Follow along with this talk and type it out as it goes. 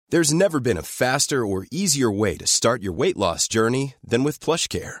There's never been a faster or easier way to start your weight loss journey than with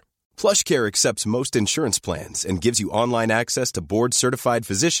PlushCare. PlushCare accepts most insurance plans and gives you online access to board-certified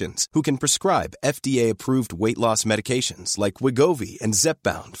physicians who can prescribe FDA-approved weight loss medications like Wegovy and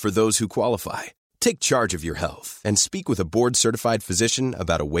Zepbound for those who qualify. Take charge of your health and speak with a board-certified physician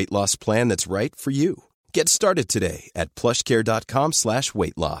about a weight loss plan that's right for you. Get started today at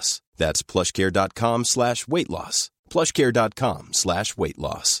plushcare.com/weight loss. That's plushcare.com/weight loss. plushcare.com/weight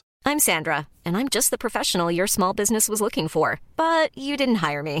loss. I'm Sandra, and I'm just the professional your small business was looking for. But you didn't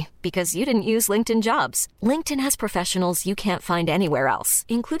hire me because you didn't use LinkedIn Jobs. LinkedIn has professionals you can't find anywhere else,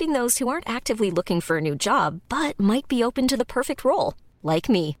 including those who aren't actively looking for a new job, but might be open to the perfect role, like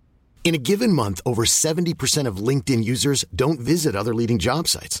me. In a given month, over 70% of LinkedIn users don't visit other leading job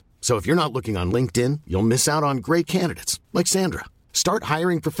sites. So if you're not looking on LinkedIn, you'll miss out on great candidates like Sandra. Start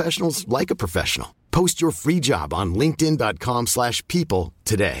hiring professionals like a professional. Post your free job on linkedin.com/people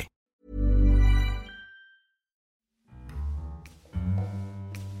today.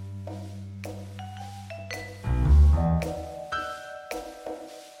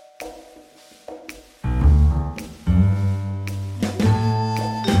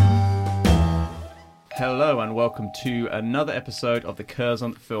 Hello and welcome to another episode of the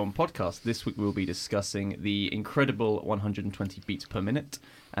Curzon Film Podcast. This week we'll be discussing the incredible 120 beats per minute,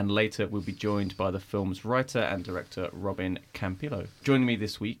 and later we'll be joined by the film's writer and director Robin Campillo. Joining me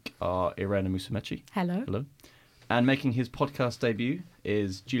this week are Irena Musumeci. Hello. Hello. And making his podcast debut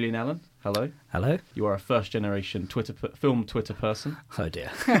is Julian Allen. Hello. Hello. You are a first-generation film Twitter person. Oh dear.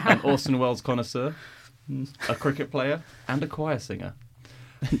 An Orson Welles connoisseur, a cricket player, and a choir singer.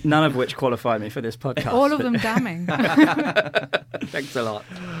 None of which qualify me for this podcast. All of them damning. Thanks a lot.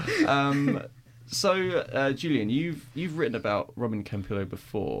 So, Julian, you've written about Robin Campillo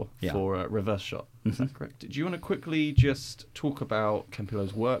before for Reverse Shot. Is that correct? Do you want to quickly just talk about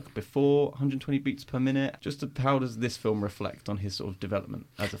Campillo's work before 120 beats per minute? Just how does this film reflect on his sort of development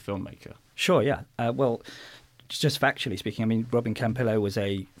as a filmmaker? Sure, yeah. Well, just factually speaking, I mean, Robin Campillo was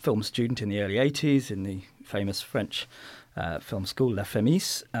a film student in the early 80s in the famous French film school La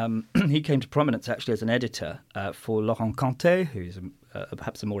Femis. He came to prominence actually as an editor for Laurent Cantet, who's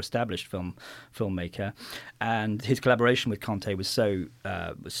perhaps a more established filmmaker, and his collaboration with Cantet was so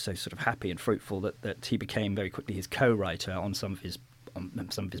sort of happy and fruitful that he became very quickly his co-writer on some of his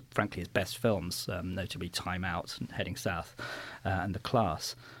frankly his best films, notably Time Out and Heading South and The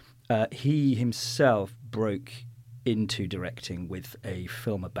Class. He himself broke into directing with a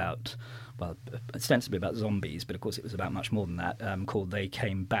film about, well, ostensibly about zombies, but of course it was about much more than that, called They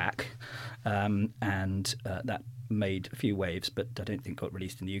Came Back, and that made a few waves, but I don't think got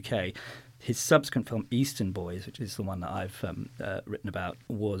released in the UK. His subsequent film Eastern Boys, which is the one that I've written about,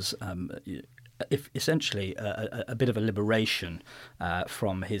 was essentially a bit of a liberation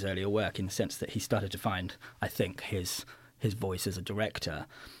from his earlier work, in the sense that he started to find, I think, his voice as a director,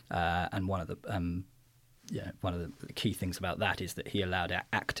 and one of the key things about that is that he allowed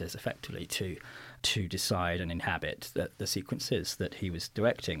actors effectively to decide and inhabit the sequences that he was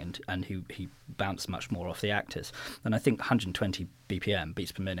directing, and he bounced much more off the actors. And I think 120 BPM,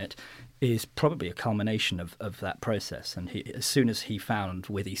 beats per minute, is probably a culmination of that process. And as soon as he found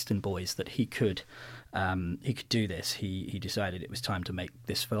with Eastern Boys that he could do this, he decided it was time to make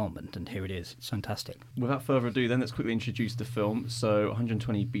this film, and here it is. It's fantastic. Without further ado, then, let's quickly introduce the film. So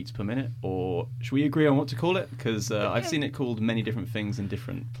 120 beats per minute, or should we agree on what to call it? Because I've seen it called many different things in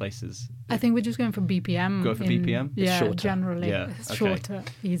different places. I think we're just going for BPM. Go for BPM? Yeah, shorter. Generally. Yeah, It's okay. shorter,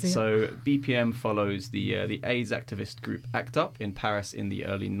 easier. So BPM follows the AIDS activist group ACT UP in Paris in the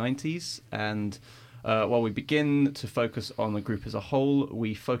early 90s. And while we begin to focus on the group as a whole,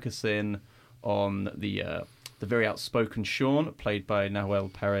 we focus in on the very outspoken Sean, played by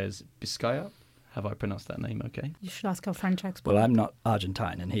Nahuel Perez Biscaya. Have I pronounced that name okay? You should ask our French expert. Well, I'm not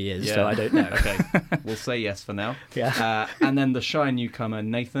Argentine, and he is, so I don't know. Okay, we'll say yes for now. Yeah. And then the shy newcomer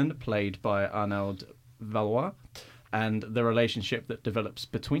Nathan, played by Arnaud Valois, and the relationship that develops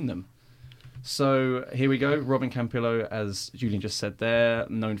between them. So here we go. Robin Campillo, as Julian just said there,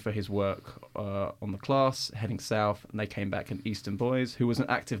 known for his work on The Class, Heading South, and They Came Back, and Eastern Boys, who was an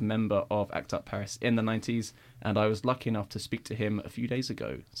active member of ACT UP Paris in the 90s, and I was lucky enough to speak to him a few days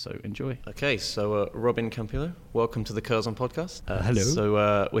ago. So enjoy. Okay, so Robin Campillo, welcome to the Curzon Podcast. Hello.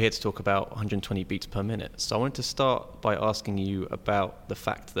 So we're here to talk about 120 beats per minute. So I wanted to start by asking you about the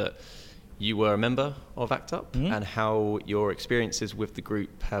fact that you were a member of ACT UP, and how your experiences with the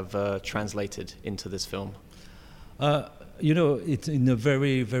group have translated into this film. It's in a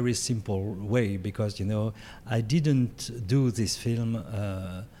very, very simple way, because, I didn't do this film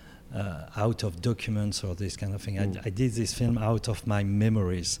out of documents or this kind of thing. I did this film out of my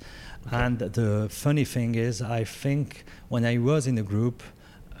memories. And the funny thing is, I think when I was in a group,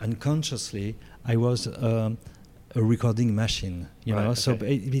 unconsciously, I was a recording machine, you know. So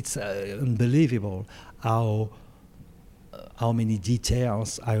it's unbelievable how many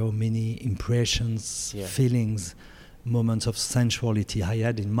details, how many impressions, feelings, moments of sensuality I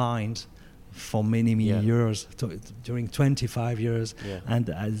had in mind for many years, during 25 years. And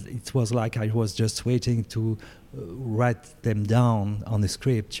it was like I was just waiting to write them down on the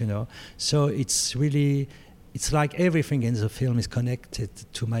script, you know. So it's like everything in the film is connected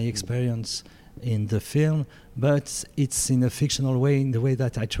to my experience in the film, but it's in a fictional way, in the way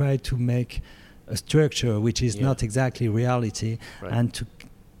that I try to make a structure which is not exactly reality, and to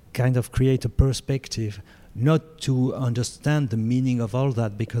kind of create a perspective, not to understand the meaning of all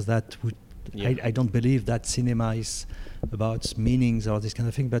that, because that would I don't believe that cinema is about meanings or this kind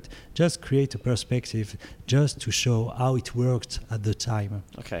of thing, but just create a perspective, just to show how it worked at the time.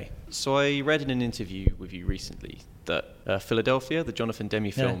 Okay, so I read in an interview with you recently that Philadelphia, the Jonathan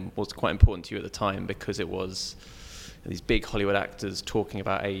Demme film, was quite important to you at the time because it was these big Hollywood actors talking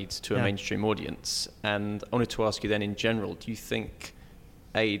about AIDS to a mainstream audience. And I wanted to ask you then, in general, do you think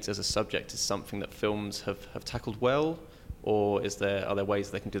AIDS as a subject is something that films have tackled well, or are there ways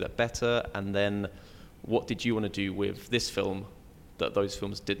they can do that better? And then what did you want to do with this film that those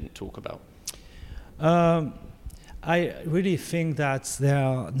films didn't talk about? I really think that there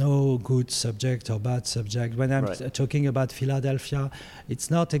are no good subject or bad subject. When I'm talking about Philadelphia,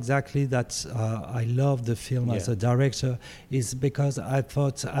 it's not exactly that I love the film as a director. It's because I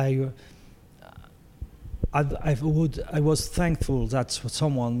thought I was thankful that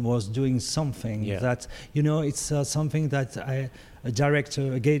someone was doing something that, you know, it's something that a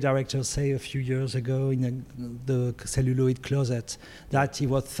gay director say a few years ago in the celluloid closet, that he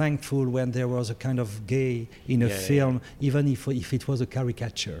was thankful when there was a kind of gay in a film, even if it was a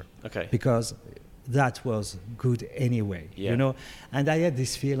caricature, because that was good anyway, you know. And I had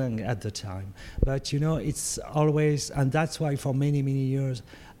this feeling at the time, but you know, it's always, and that's why for many years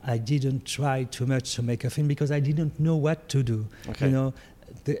I didn't try too much to make a film, because I didn't know what to do. You know,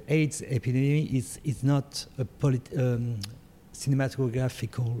 the AIDS epidemic is not a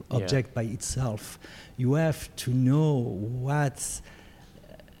cinematographical object by itself. You have to know what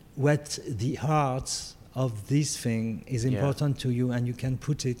the heart of this thing is important to you, and you can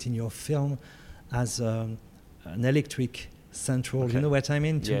put it in your film as an electric central, you know what I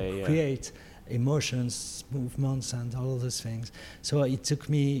mean, to create emotions, movements, and all those things. So it took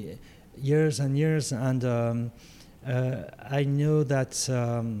me years and years, and I know that,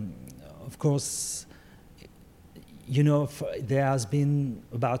 of course, you know, there has been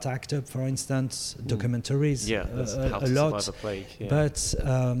about ACT UP, for instance, documentaries a lot, but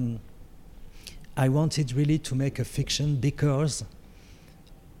I wanted really to make a fiction, because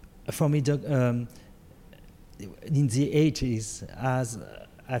for me, in the 80s, as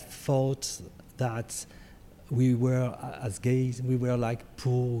I thought that we were, as gays, we were like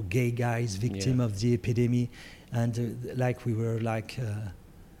poor gay guys, victim of the epidemic, and like we were like,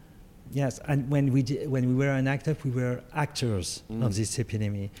 and when we were an actor, we were actors of this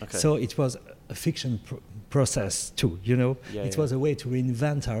epidemic. So it was a fiction process too, you know. It was a way to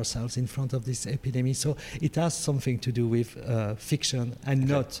reinvent ourselves in front of this epidemic. So it has something to do with fiction and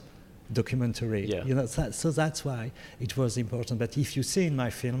not documentary. You know, so that's why it was important. But if you see in my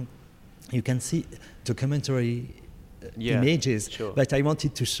film, you can see documentary images, but I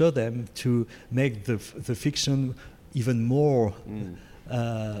wanted to show them to make the fiction even more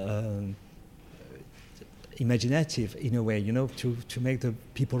imaginative in a way, you know, to make the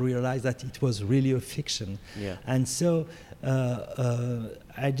people realize that it was really a fiction. And so,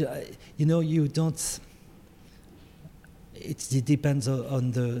 you know, you don't. It depends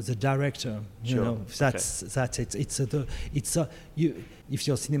on the director, you know. That's it. If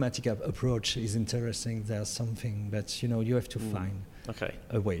your cinematic approach is interesting, there's something, but you know, you have to find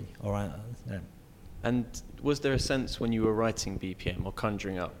a way. And was there a sense when you were writing BPM or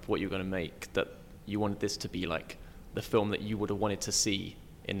conjuring up what you were going to make that you wanted this to be like the film that you would have wanted to see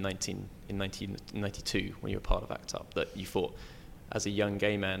in 1992 when you were part of ACT UP, that you thought, as a young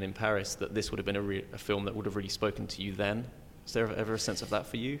gay man in Paris, that this would have been a film that would have really spoken to you then? Is there ever a sense of that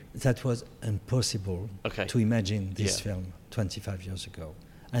for you? That was impossible to imagine this film 25 years ago.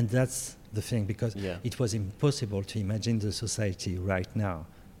 And that's the thing, because it was impossible to imagine the society right now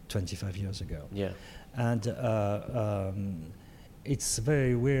 25 years ago. And it's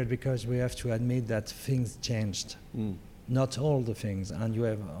very weird, because we have to admit that things changed. Not all the things, and you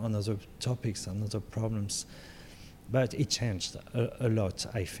have on other topics and other problems. but it changed a lot,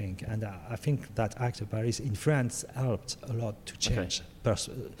 I think. And I think that Acte Paris in France helped a lot to change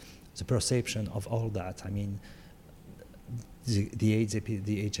the perception of all that. I mean, the AIDS,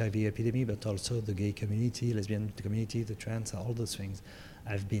 the HIV epidemic, but also the gay community, lesbian community, the trans, all those things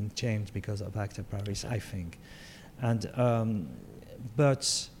have been changed because of Acte Paris, I think. And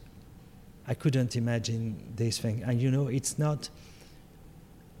but I couldn't imagine this thing. And you know, it's not.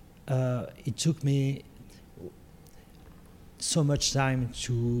 It took me so much time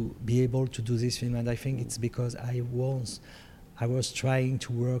to be able to do this film, and I think it's because I was trying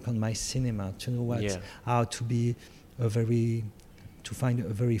to work on my cinema to know how to be to find a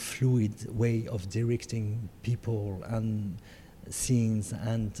very fluid way of directing people and scenes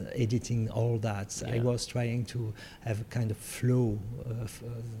and editing all that. I was trying to have a kind of flow of,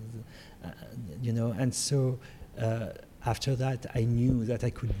 you know, and so after that I knew that I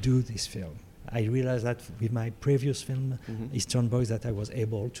could do this film. I realized that with my previous film, Eastern Boys, that I was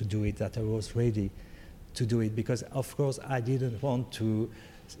able to do it, that I was ready to do it, because of course I didn't want to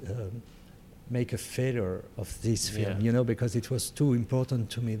make a failure of this film, you know, because it was too important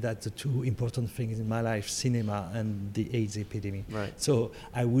to me, that the two important things in my life, cinema and the AIDS epidemic. Right. So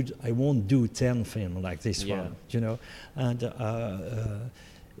I won't do 10 films like this one, you know, and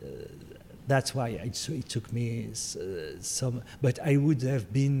that's why it took me some, but I would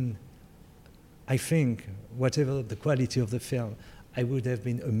have been, I think, whatever the quality of the film, I would have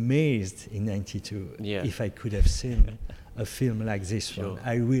been amazed in '92 if I could have seen a film like this one.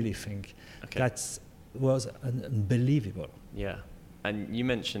 I really think that was unbelievable. Yeah, and you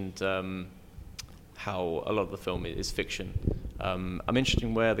mentioned how a lot of the film is fiction. I'm interested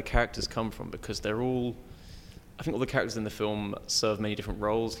in where the characters come from, because they're all, I think all the characters in the film serve many different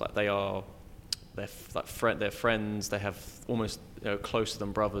roles. Like they're friends. They have almost closer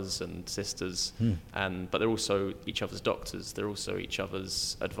than brothers and sisters, but they're also each other's doctors. They're also each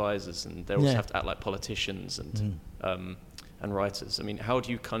other's advisors, and they also have to act like politicians and writers. I mean, how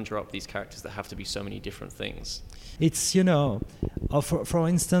do you conjure up these characters that have to be so many different things? It's, you know, for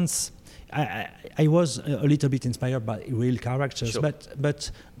instance, I was a little bit inspired by real characters,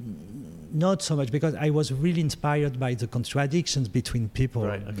 but not so much, because I was really inspired by the contradictions between people,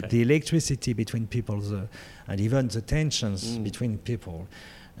 the electricity between people, and even the tensions between people.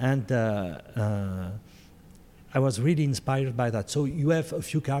 And I was really inspired by that. So you have a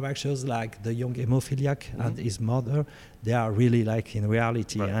few characters like the young hemophiliac and his mother. They are really like in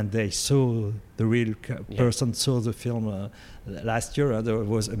reality, and they saw the real person, saw the film last year, and it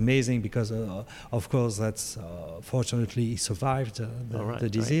was amazing because, of course, that's fortunately he survived the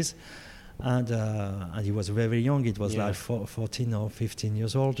disease. And he was very young. It was like 14 or 15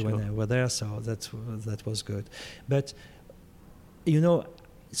 years old when I was there, so that was good. But, you know,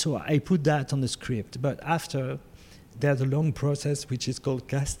 so I put that on the script, but after there's a long process which is called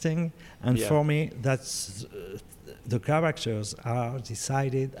casting, and for me that's the characters are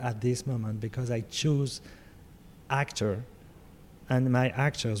decided at this moment, because I choose actor and my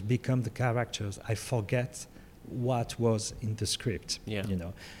actors become the characters. I forget what was in the script, you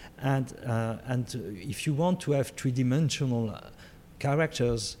know, and if you want to have three-dimensional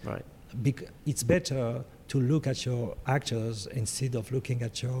characters, it's better to look at your actors instead of looking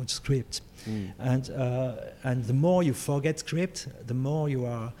at your script. And the more you forget script, the more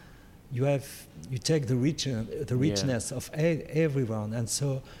you take the richness of everyone, and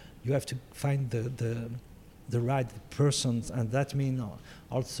so you have to find the right persons, and that means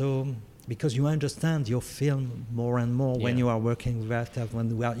also because you understand your film more and more when you are working with actors, when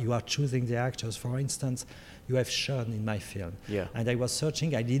you are choosing the actors. For instance, you have Sean in my film. And I was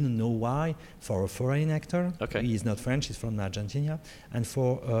searching, I didn't know why, for a foreign actor. He is not French, he's from Argentina. And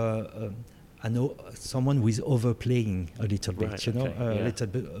for I know someone who is overplaying a little bit, you know, a little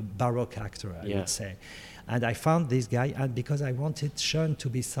bit a baroque actor, I would say. And I found this guy, and because I wanted Sean to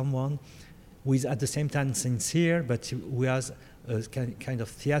be someone who is at the same time sincere, but who has a kind of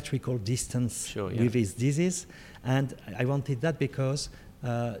theatrical distance with his disease. And I wanted that because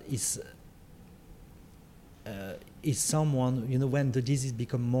he's someone, you know, when the disease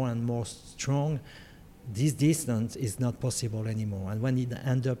becomes more and more strong, this distance is not possible anymore. And when he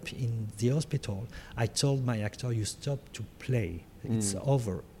ended up in the hospital, I told my actor, you stop to play. It's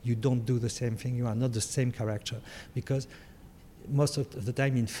over. You don't do the same thing. You are not the same character. Because most of the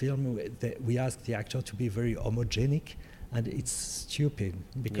time in film, we ask the actor to be very homogenic, and it's stupid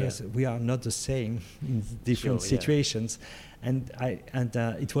because we are not the same in different situations. And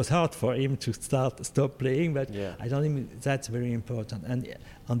it was hard for him to stop playing, but I don't think that's very important. And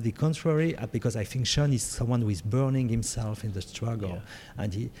on the contrary, because I think Sean is someone who is burning himself in the struggle,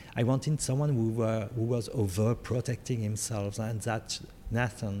 and I wanted someone who was over-protecting himself, and that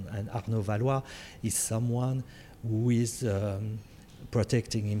Nathan and Arnaud Valois is someone who is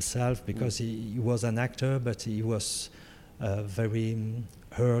protecting himself because he was an actor, but he was very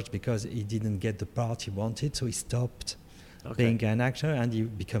hurt because he didn't get the part he wanted, so he stopped being an actor and he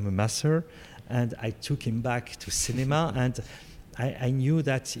became a master. And I took him back to cinema, and I knew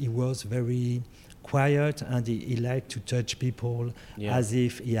that he was very quiet and he liked to touch people as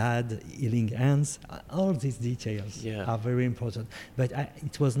if he had healing hands. All these details are very important. But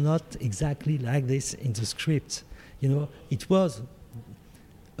it was not exactly like this in the script. It was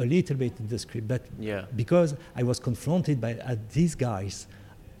a little bit in the script, but because I was confronted by these guys,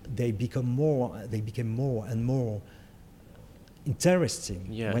 they became more and more interesting.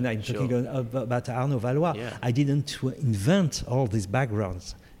 When I'm talking about Arnaud Valois, I didn't invent all these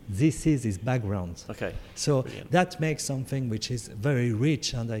backgrounds. This is his background. So that makes something which is very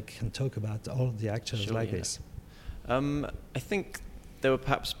rich, and I can talk about all the actors this. I think there would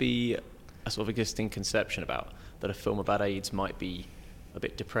perhaps be a sort of existing conception about that a film about AIDS might be a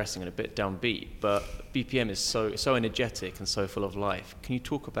bit depressing and a bit downbeat, but BPM is so energetic and so full of life. Can you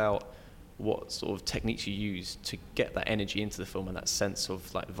talk about what sort of techniques you use to get that energy into the film and that sense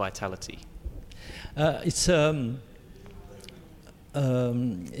of like vitality? It's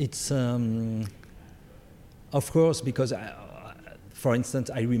of course, because for instance,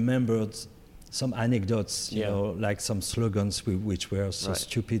 I remembered some anecdotes, like some slogans which were so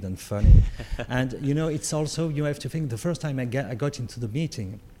stupid and funny. And it's also, you have to think, the first time I got into the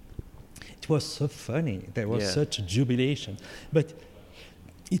meeting, it was so funny. There was such a jubilation, but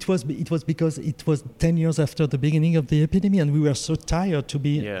it was because it was 10 years after the beginning of the epidemic, and we were so tired to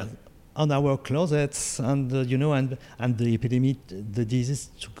be on our closets, and and the epidemic, the disease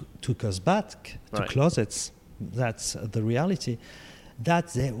took us back to closets. That's the reality.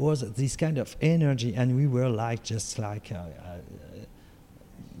 That there was this kind of energy, and we were just like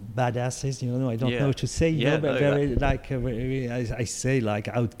badasses. I don't know what to say. But very I say like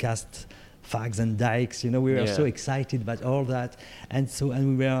outcast fags and dykes. We were so excited about all that, and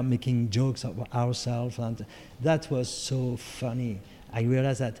we were making jokes of ourselves, and that was so funny. I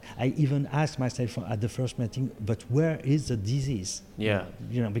realized that. I even asked myself at the first meeting, but where is the disease?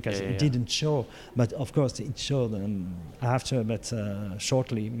 Because it didn't show. But of course it showed after, but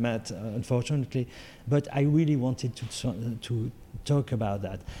shortly, unfortunately. But I really wanted to talk about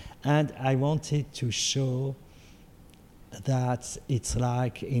that. And I wanted to show that it's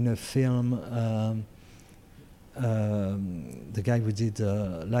like in a film, the guy who did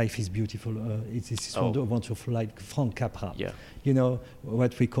Life is Beautiful, it's wonderful, like Frank Capra.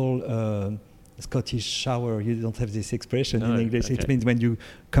 What we call Scottish shower. You don't have this expression in English. It means when you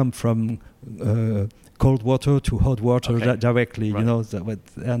come from cold water to hot water directly,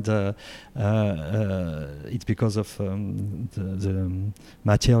 and it's because of the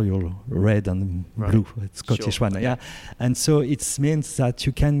material red and blue, Scottish one. And so it means that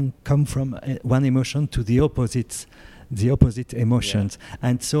you can come from one emotion to the opposite emotions.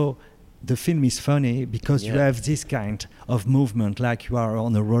 And so the film is funny because you have this kind of movement, like you are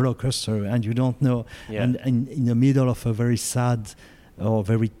on a roller coaster and you don't know, and in the middle of a very sad or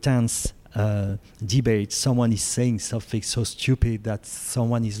very tense debate, someone is saying something so stupid that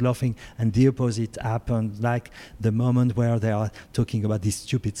someone is laughing, and the opposite happened, like the moment where they are talking about these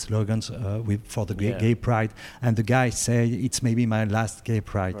stupid slogans for the gay pride, and the guy say, it's maybe my last gay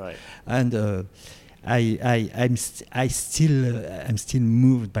pride, and I'm still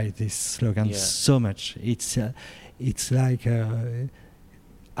moved by this slogan so much. It's like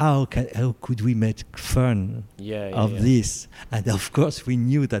how could we make fun of this? And of course we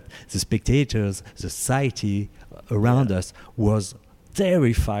knew that the spectators, the society around us was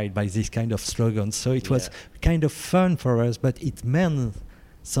terrified by this kind of slogan. So it was kind of fun for us, but it meant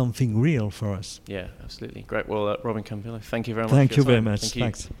something real for us. Yeah, absolutely. Great. Well, Robin Campillo, thank you very much. Thank you very much.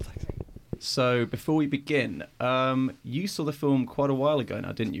 Thanks. So before we begin, you saw the film quite a while ago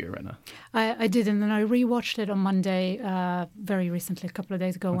now, didn't you, Irena? I did, and then I rewatched it on Monday very recently, a couple of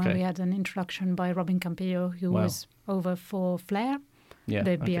days ago, when we had an introduction by Robin Campillo, who was over for Flair,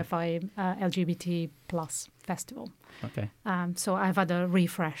 the BFI LGBT plus festival. So I've had a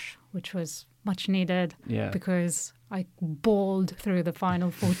refresh, which was much needed because I bawled through the final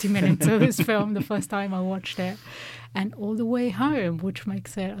 40 minutes of this film the first time I watched it, and all the way home, which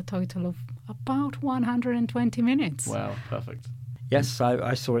makes it a total of about 120 minutes. Wow, perfect. Yes,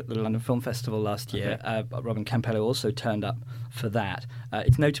 I saw it at the London Film Festival last year. Robin Campillo also turned up for that.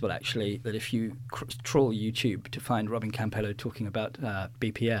 It's notable, actually, that if you trawl YouTube to find Robin Campillo talking about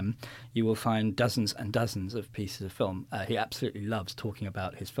BPM, you will find dozens and dozens of pieces of film. He absolutely loves talking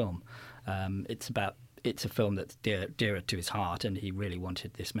about his film. It's a film that's dearer to his heart, and he really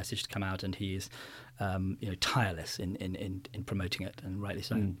wanted this message to come out, and he is tireless in promoting it, and rightly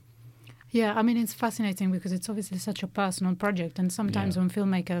so. Mm. Yeah, I mean, it's fascinating because it's obviously such a personal project, and sometimes when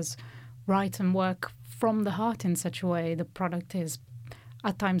filmmakers write and work from the heart in such a way, the product is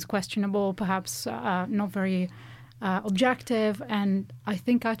at times questionable, perhaps not very objective. And I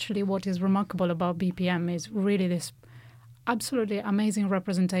think actually what is remarkable about BPM is really this absolutely amazing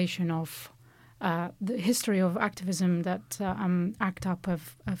representation of the history of activism that ACT UP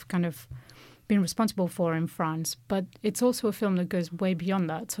have kind of been responsible for in France, but it's also a film that goes way beyond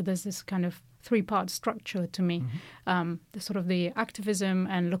that. So there's this kind of three-part structure to me, the sort of the activism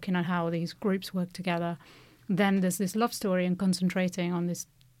and looking at how these groups work together. Then there's this love story and concentrating on this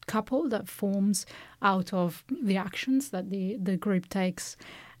couple that forms out of the actions that the group takes.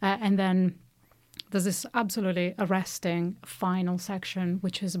 And then there's this absolutely arresting final section,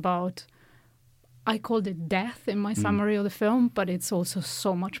 which is about, I called it death in my summary of the film, but it's also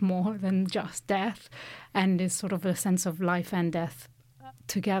so much more than just death, and it's sort of a sense of life and death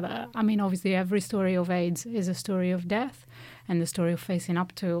together. I mean, obviously, every story of AIDS is a story of death and the story of facing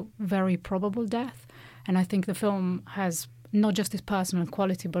up to very probable death. And I think the film has not just this personal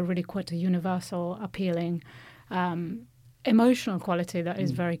quality, but really quite a universal, appealing, emotional quality that is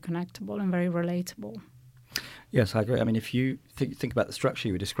very connectable and very relatable. Yes, I agree. I mean, if you think about the structure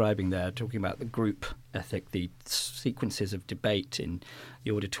you were describing there, talking about the group ethic, the sequences of debate in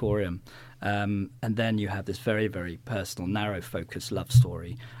the auditorium, and then you have this very, very personal, narrow-focused love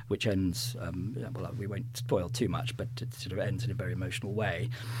story, which ends, we won't spoil too much, but it sort of ends in a very emotional way.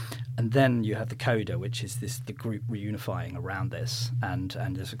 And then you have the coda, which is the group reunifying around this, and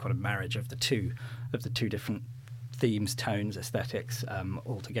there's a kind of marriage of the two different themes, tones, aesthetics,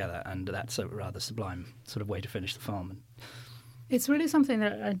 all together, and that's a rather sublime sort of way to finish the film. It's really something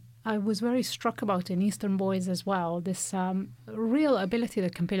that I was very struck about in Eastern Boys as well, this real ability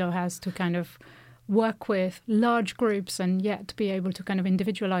that Campillo has to kind of work with large groups and yet be able to kind of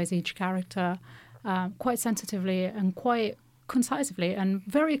individualize each character quite sensitively and quite concisely and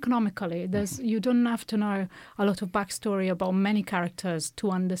very economically. You don't have to know a lot of backstory about many characters to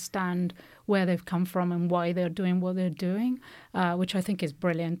understand where they've come from and why they're doing what they're doing, which I think is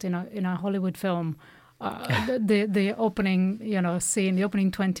brilliant in a Hollywood film. The opening, scene, the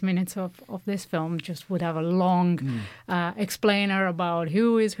opening 20 minutes of this film just would have a long explainer about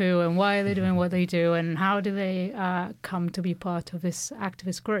who is who and why they're doing what they do and how do they come to be part of this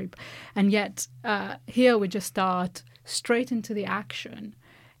activist group. And yet here we just start straight into the action.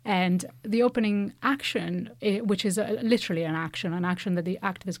 And the opening action, which is literally an action that the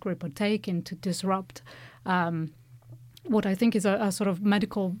activist group are taking to disrupt what I think is a sort of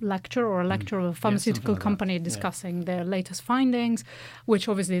medical lecture or a lecture of a pharmaceutical company discussing their latest findings, which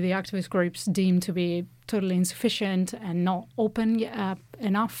obviously the activist groups deem to be totally insufficient and not open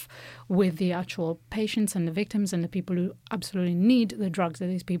enough with the actual patients and the victims and the people who absolutely need the drugs that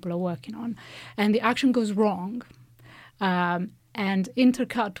these people are working on. And the action goes wrong. And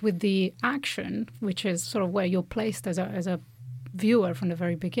intercut with the action, which is sort of where you're placed as a viewer from the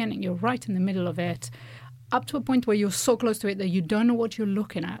very beginning. You're right in the middle of it, up to a point where you're so close to it that you don't know what you're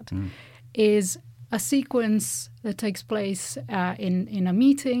looking at, is a sequence that takes place in a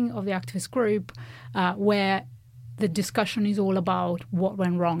meeting of the activist group where the discussion is all about what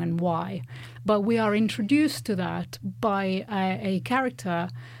went wrong and why. But we are introduced to that by a character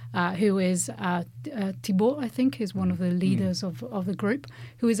who is Thibault, I think, is one of the leaders of the group,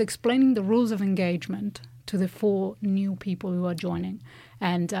 who is explaining the rules of engagement to the 4 new people who are joining.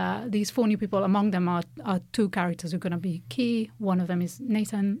 And these 4 new people, among them are 2 characters who are going to be key. One of them is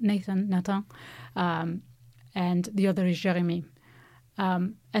Nathan, and the other is Jeremy.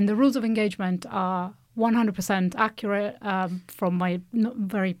 And the rules of engagement are 100% accurate from my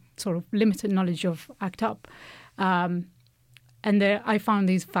very sort of limited knowledge of ACT UP. And I found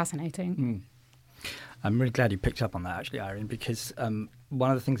these fascinating. I'm really glad you picked up on that, actually, Irene, because one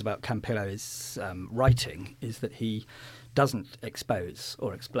of the things about Campillo's writing is that he doesn't expose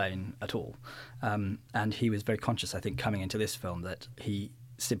or explain at all. And he was very conscious, I think, coming into this film that he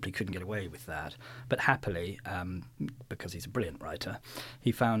simply couldn't get away with that. But happily, because he's a brilliant writer,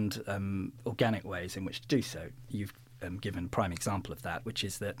 he found organic ways in which to do so. You've given prime example of that, which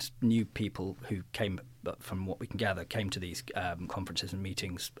is that new people who came, from what we can gather, came to these conferences and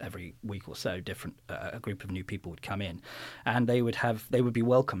meetings every week or so. A group of new people would come in, and they would be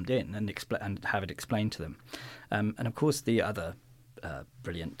welcomed in and have it explained to them. And of course, the other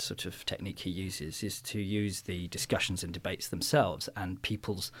brilliant sort of technique he uses is to use the discussions and debates themselves and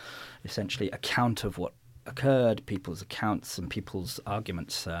people's essentially account of what occurred, people's accounts and people's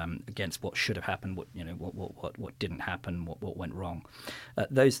arguments against what should have happened, what didn't happen, what went wrong.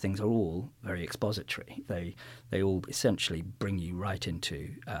 Those things are all very expository. They all essentially bring you right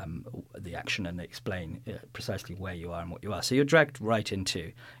into the action, and they explain precisely where you are and what you are. So you're dragged right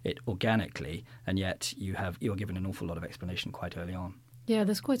into it organically, and yet you're given an awful lot of explanation quite early on. Yeah,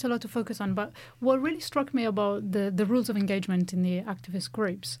 there's quite a lot to focus on. But what really struck me about the rules of engagement in the activist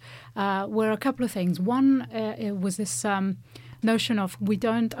groups were a couple of things. One, it was this notion of we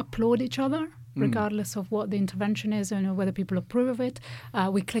don't applaud each other, regardless of what the intervention is and whether people approve of it.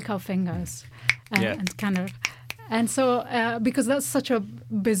 We click our fingers and kind of... And so, because that's such a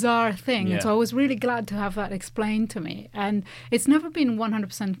bizarre thing, and so I was really glad to have that explained to me. And it's never been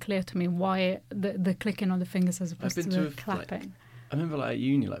 100% clear to me why the clicking on the fingers as opposed to the clapping. I remember at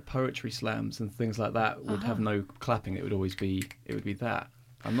uni, poetry slams and things like that would have no clapping. It would be that.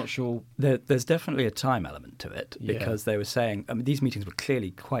 I'm not sure. There's definitely a time element to it, because they were saying, these meetings were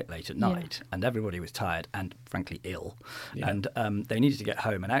clearly quite late at night, and everybody was tired and frankly ill, and they needed to get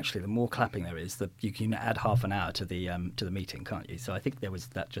home. And actually, the more clapping there is, you can add half an hour to the meeting, can't you? So I think there was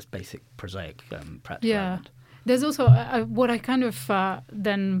that just basic prosaic practical element. There's also what I kind of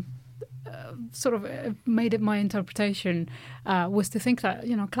then. Sort of made it my interpretation was to think that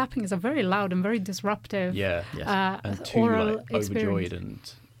clapping is a very loud and very disruptive and too oral overjoyed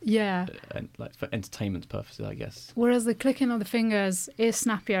experience. and for entertainment purposes, I guess. Whereas the clicking of the fingers is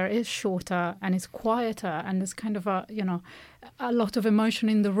snappier, is shorter, and it's quieter, and there's kind of a lot of emotion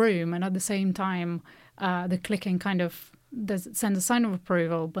in the room, and at the same time the clicking kind of sends a sign of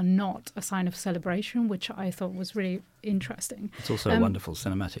approval, but not a sign of celebration, which I thought was really interesting. It's also a wonderful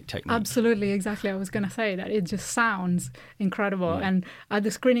cinematic technique. Absolutely, exactly. I was going to say that it just sounds incredible. Yeah. And at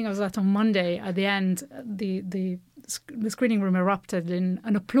the screening I was at on Monday, at the end, the screening room erupted in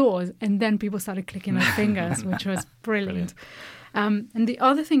an applause, and then people started clicking their fingers, which was brilliant. And the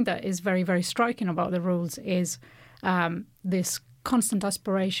other thing that is very, very striking about the rules is this constant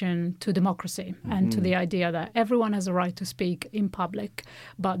aspiration to democracy and to the idea that everyone has a right to speak in public,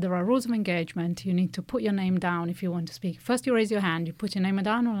 but there are rules of engagement. You need to put your name down if you want to speak. First, you raise your hand, you put your name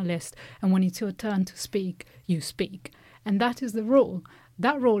down on a list, and when it's your turn to speak, you speak. And that is the rule.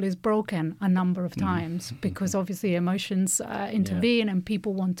 That rule is broken a number of times because obviously emotions intervene and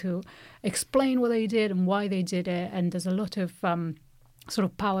people want to explain what they did and why they did it, and there's a lot of sort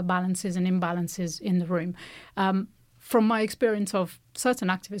of power balances and imbalances in the room. From my experience of certain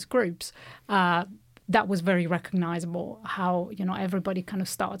activist groups, that was very recognizable, how everybody kind of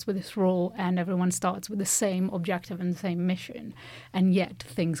starts with this role and everyone starts with the same objective and the same mission, and yet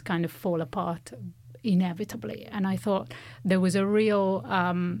things kind of fall apart inevitably. And I thought there was a real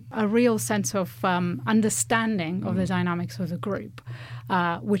sense of understanding of the dynamics of the group,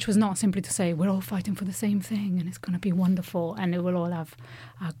 which was not simply to say we're all fighting for the same thing and it's going to be wonderful and it will all have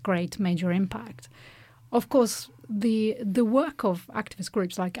a great major impact. Of course, the work of activist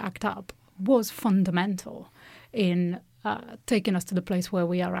groups like ACT UP was fundamental in taking us to the place where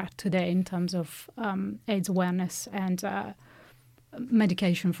we are at today in terms of AIDS awareness and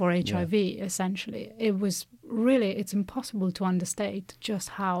medication for HIV, essentially. It's impossible to understate just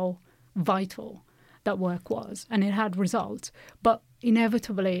how vital that work was, and it had results. But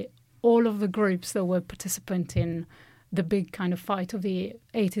inevitably, all of the groups that were participant in the big kind of fight of the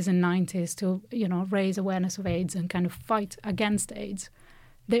 80s and 90s to, raise awareness of AIDS and kind of fight against AIDS,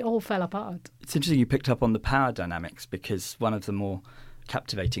 they all fell apart. It's interesting you picked up on the power dynamics, because one of the more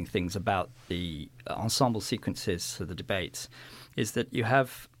captivating things about the ensemble sequences of the debates is that you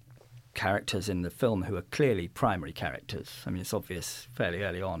have characters in the film who are clearly primary characters. I mean, it's obvious fairly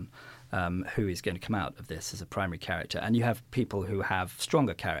early on who is going to come out of this as a primary character. And you have people who have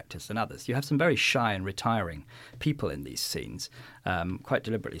stronger characters than others. You have some very shy and retiring people in these scenes, quite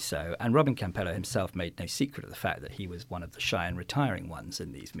deliberately so. And Robin Campillo himself made no secret of the fact that he was one of the shy and retiring ones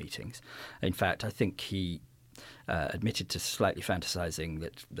in these meetings. In fact, I think he admitted to slightly fantasizing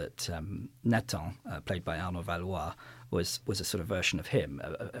that Nathan, played by Arnaud Valois, was a sort of version of him.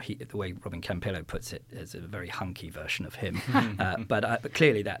 The way Robin Campillo puts it is a very hunky version of him. But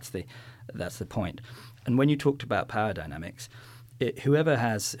clearly that's the point. And when you talked about power dynamics, whoever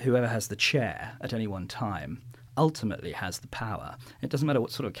has the chair at any one time ultimately has the power. It doesn't matter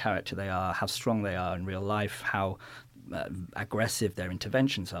what sort of character they are, how strong they are in real life, how aggressive their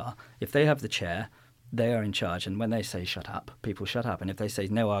interventions are, if they have the chair, they are in charge. And when they say shut up, people shut up. And if they say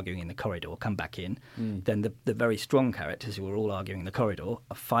no arguing in the corridor, come back in, then the very strong characters who are all arguing in the corridor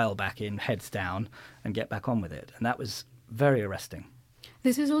file back in, heads down, and get back on with it. And that was very arresting.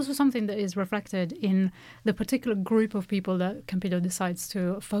 This is also something that is reflected in the particular group of people that Campillo decides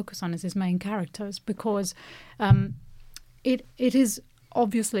to focus on as his main characters, because it is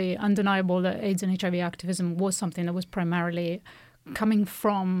obviously undeniable that AIDS and HIV activism was something that was primarily coming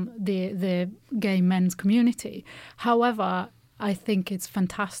from the gay men's community. However, I think it's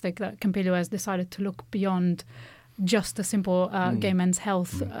fantastic that Campillo has decided to look beyond just a simple gay men's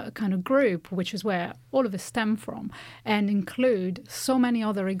health kind of group, which is where all of this stem from, and include so many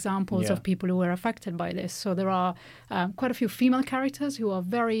other examples of people who were affected by this. So there are quite a few female characters who are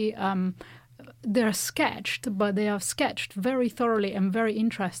very... they're sketched, but they are sketched very thoroughly and very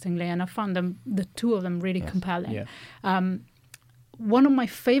interestingly, and I found the two of them really compelling. Yeah. One of my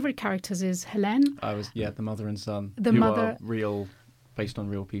favorite characters is Helene. The mother and son. The who mother, are based on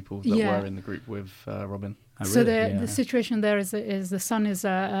real people that were in the group with Robin. So the situation there is the son is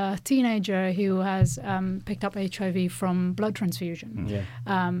a teenager who has picked up HIV from blood transfusion,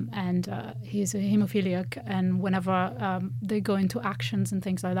 and he's a hemophiliac. And whenever they go into actions and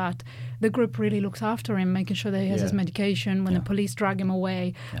things like that, the group really looks after him, making sure that he has his medication. When the police drag him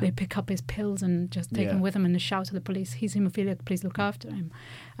away, they pick up his pills and just take him with them and shout to the police, "He's hemophiliac, please look after him,"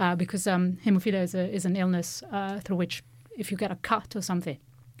 because hemophilia is an illness through which if you get a cut or something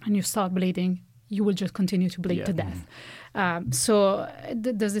and you start bleeding, you will just continue to bleed to death. So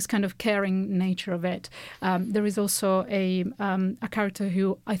there's this kind of caring nature of it. There is also a character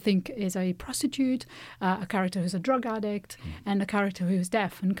who I think is a prostitute, a character who's a drug addict, and a character who's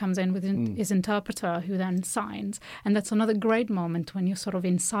deaf and comes in with his interpreter who then signs. And that's another great moment when you're sort of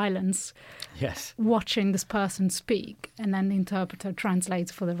in silence, watching this person speak, and then the interpreter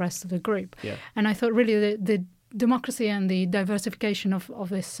translates for the rest of the group. Yeah. And I thought really the democracy and the diversification of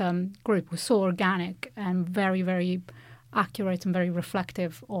this group was so organic and very, very accurate and very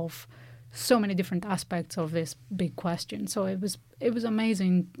reflective of so many different aspects of this big question. So it was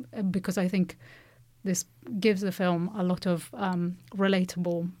amazing because I think this gives the film a lot of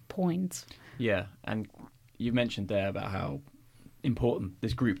relatable points. Yeah, and you mentioned there about how important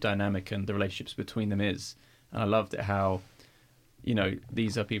this group dynamic and the relationships between them is. And I loved it how, you know,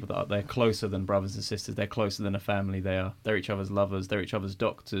 these are people that they're closer than brothers and sisters. They're closer than a family. They're each other's lovers. They're each other's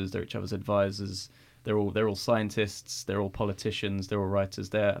doctors. They're each other's advisors. They're all scientists. They're all politicians. They're all writers.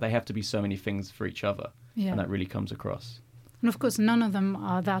 They have to be so many things for each other, and that really comes across. And of course, none of them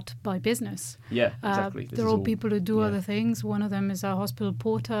are that by business. Yeah, exactly. They're all people who do other things. One of them is a hospital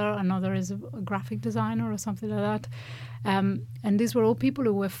porter. Another is a graphic designer or something like that. And these were all people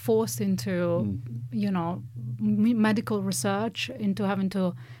who were forced into, medical research, into having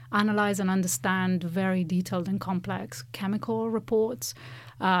to analyze and understand very detailed and complex chemical reports,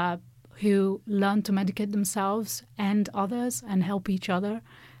 who learn to medicate themselves and others and help each other.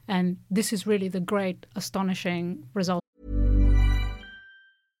 And this is really the great, astonishing result.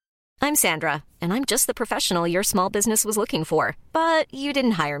 I'm Sandra, and I'm just the professional your small business was looking for. But you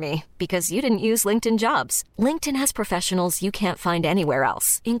didn't hire me because you didn't use LinkedIn Jobs. LinkedIn has professionals you can't find anywhere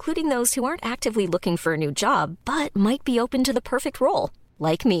else, including those who aren't actively looking for a new job, but might be open to the perfect role,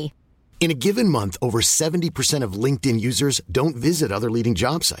 like me. In a given month, over 70% of LinkedIn users don't visit other leading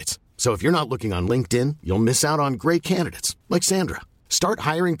job sites. So if you're not looking on LinkedIn, you'll miss out on great candidates like Sandra. Start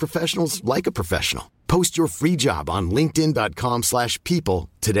hiring professionals like a professional. Post your free job on linkedin.com/people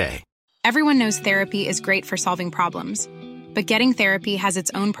today. Everyone knows therapy is great for solving problems, but getting therapy has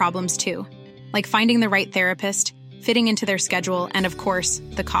its own problems too, like finding the right therapist, fitting into their schedule, and of course,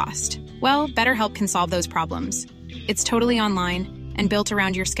 the cost. Well, BetterHelp can solve those problems. It's totally online and built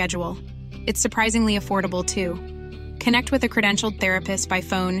around your schedule. It's surprisingly affordable too. Connect with a credentialed therapist by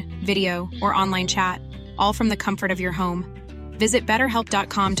phone, video, or online chat, all from the comfort of your home. Visit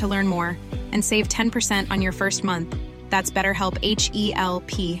BetterHelp.com to learn more and save 10% on your first month. That's BetterHelp,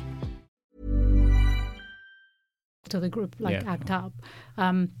 H-E-L-P. To the group, ACT UP.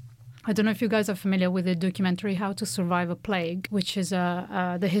 I don't know if you guys are familiar with the documentary How to Survive a Plague, which is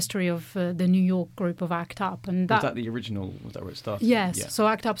the history of the New York group of ACT UP. And was that the original? Was that where it started? Yes. Yeah. So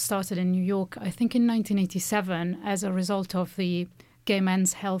ACT UP started in New York, I think in 1987, as a result of the Gay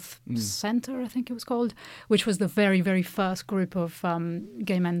Men's Health Center, I think it was called, which was the very, very first group of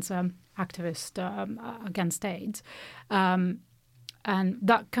gay men's activists against AIDS. And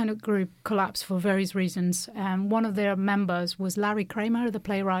that kind of group collapsed for various reasons. One of their members was Larry Kramer, the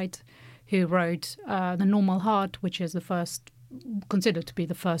playwright who wrote The Normal Heart, which is the first considered to be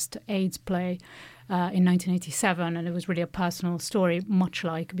the first AIDS play in 1987, and it was really a personal story, much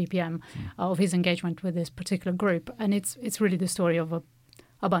like BPM, of his engagement with this particular group. And it's really the story of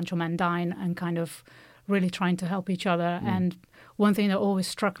a bunch of men dying and kind of really trying to help each other. And one thing that always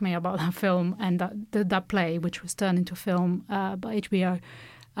struck me about that film and that play, which was turned into film by HBO,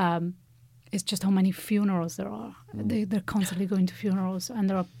 is just how many funerals there are. They're constantly going to funerals,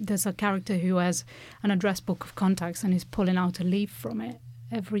 and there's a character who has an address book of contacts and is pulling out a leaf from it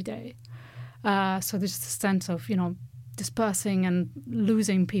every day. So there's a sense of, dispersing and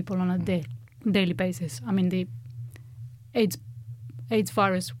losing people on a daily basis. I mean, the AIDS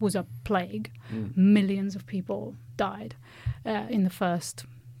virus was a plague. Millions of people died in the first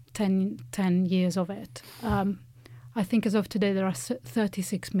 10 years of it. I think as of today, there are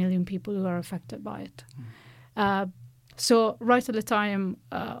 36 million people who are affected by it. So right at the time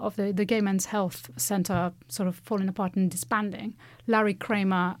of the Gay Men's Health Centre sort of falling apart and disbanding, Larry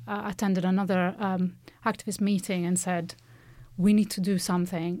Kramer attended another activist meeting and said, we need to do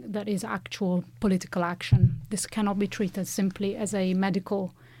something that is actual political action. This cannot be treated simply as a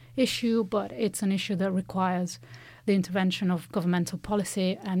medical issue, but it's an issue that requires the intervention of governmental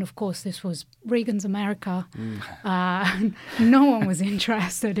policy. And of course, this was Reagan's America. No one was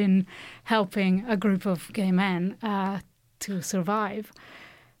interested in helping a group of gay men to survive.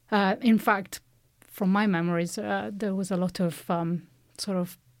 In fact, from my memories, there was a lot of sort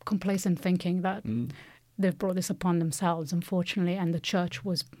of complacent thinking that they've brought this upon themselves, unfortunately, and the church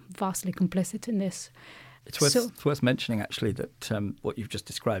was vastly complicit in this. It's worth mentioning, actually, that what you've just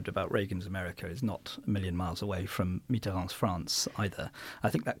described about Reagan's America is not a million miles away from Mitterrand's France either. I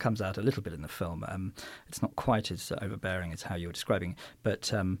think that comes out a little bit in the film. It's not quite as overbearing as how you're describing,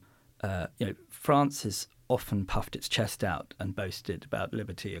 but France has often puffed its chest out and boasted about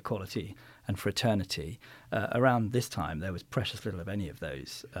liberty, equality and fraternity. Around this time, there was precious little of any of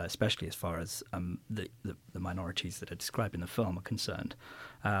those, especially as far as the minorities that are described in the film are concerned.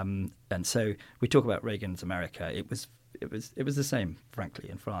 And so we talk about Reagan's America. It was the same, frankly,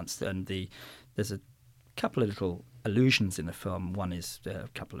 in France. And there's a couple of little allusions in the film. One is a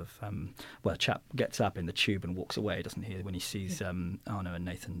couple of a chap gets up in the tube and walks away, doesn't he, when he sees Arno and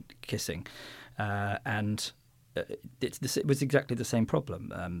Nathan kissing, and it was exactly the same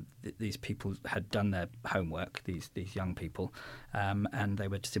problem. These people had done their homework, these young people, and they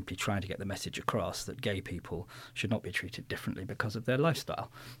were simply trying to get the message across that gay people should not be treated differently because of their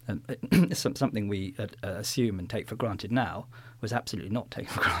lifestyle. And something we assume and take for granted now was absolutely not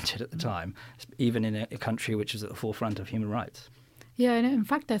taken for granted at the time, even in a country which is at the forefront of human rights. Yeah, and in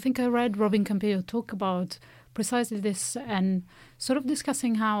fact, I think I read Robin Campillo talk about precisely this and sort of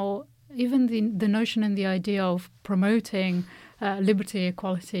discussing how even the notion and the idea of promoting liberty,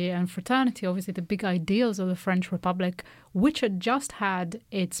 equality and fraternity, obviously the big ideals of the French Republic, which had just had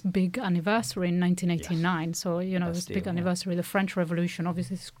its big anniversary in 1989. Yes. So, this big anniversary of the French Revolution,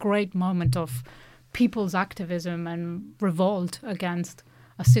 obviously this great moment of people's activism and revolt against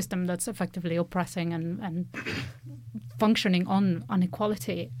a system that's effectively oppressing and functioning on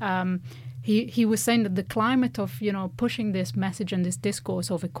inequality. He was saying that the climate of, pushing this message and this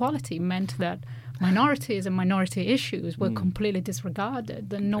discourse of equality meant that minorities and minority issues were completely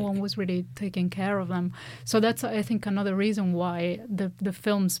disregarded, and no one was really taking care of them. So that's, I think, another reason why the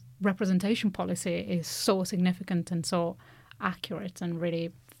film's representation policy is so significant and so accurate and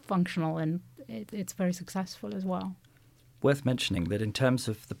really functional, and it's very successful as well. Worth mentioning that in terms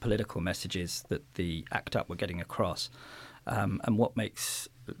of the political messages that the ACT UP were getting across, and what makes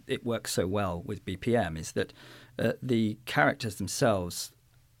it work so well with BPM is that the characters themselves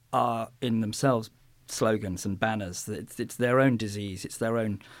are in themselves slogans and banners. It's their own disease, it's their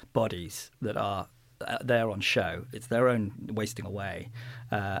own bodies that are there on show. It's their own wasting away.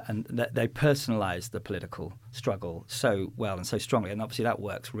 And they personalise the political struggle so well and so strongly. And obviously that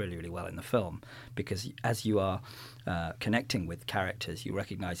works really, really well in the film, because as you are connecting with characters, you're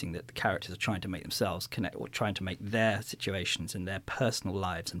recognising that the characters are trying to make themselves connect, or trying to make their situations and their personal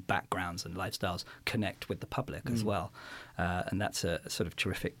lives and backgrounds and lifestyles connect with the public as well. And that's a sort of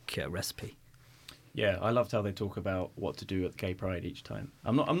terrific recipe. Yeah, I loved how they talk about what to do at Gay Pride each time.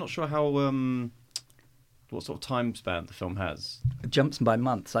 I'm not sure how what sort of time span the film has. It jumps by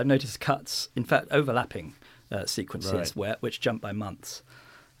months. I've noticed cuts, in fact, overlapping sequences which jump by months.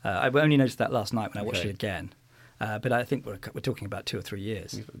 I only noticed that last night when I watched it again. But I think we're talking about 2 or 3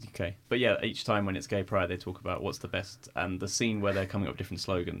 years. Okay. But yeah, each time when it's Gay Pride, they talk about what's the best. And the scene where they're coming up with different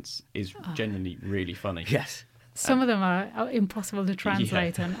slogans is genuinely really funny. Yes. Some of them are impossible to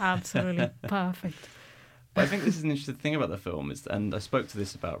translate and absolutely perfect. But I think this is an interesting thing about the film, and I spoke to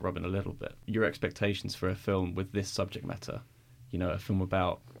this about Robin a little bit, your expectations for a film with this subject matter. a film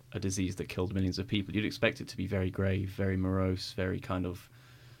about a disease that killed millions of people, you'd expect it to be very grave, very morose, very kind of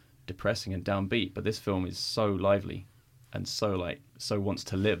depressing and downbeat. But this film is so lively and so wants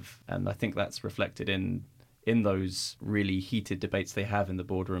to live, and I think that's reflected in those really heated debates they have in the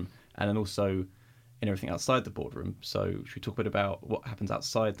boardroom, and then also in everything outside the boardroom. So should we talk a bit about what happens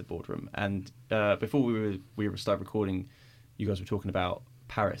outside the boardroom? And before we start recording, you guys were talking about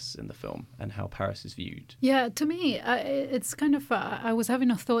Paris in the film and how Paris is viewed. Yeah, to me, it's kind of I was having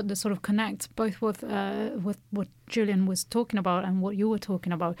a thought that sort of connects both with what Julian was talking about and what you were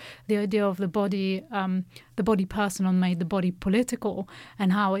talking about, the idea of the body personal made the body political,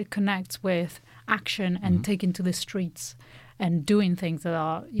 and how it connects with action and taking to the streets and doing things that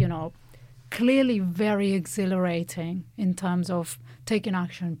are, clearly very exhilarating in terms of taking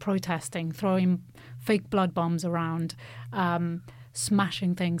action, protesting, throwing fake blood bombs around,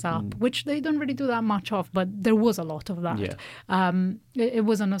 smashing things up, which they don't really do that much of, but there was a lot of that. Yeah. It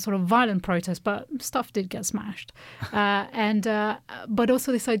wasn't a sort of violent protest, but stuff did get smashed. But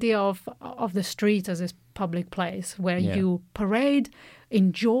also this idea of the street as this public place where you parade,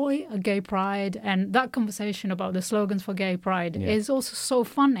 enjoy a gay pride, and that conversation about the slogans for gay pride is also so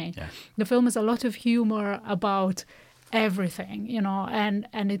funny. Yeah. The film has a lot of humor about everything,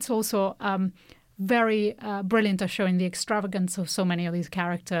 and it's also very brilliant at showing the extravagance of so many of these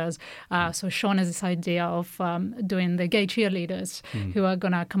characters. So Sean has this idea of doing the gay cheerleaders who are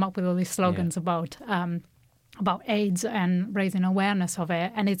going to come up with all these slogans about AIDS and raising awareness of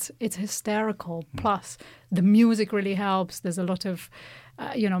it, and it's hysterical. Plus, the music really helps. There's a lot of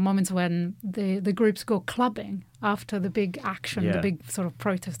moments when the groups go clubbing after the big action, the big sort of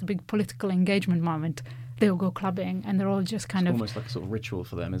protest, the big political engagement moment. They'll go clubbing, and they're all just kind of almost like a sort of ritual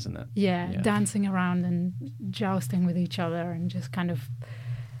for them, isn't it? Yeah, dancing around and jousting with each other, and just kind of,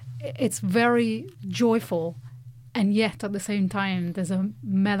 it's very joyful. And yet, at the same time, there's a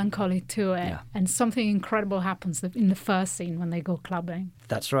melancholy to it, and something incredible happens in the first scene when they go clubbing.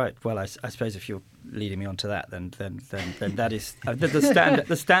 That's right. Well, I suppose if you're leading me on to that, then that is the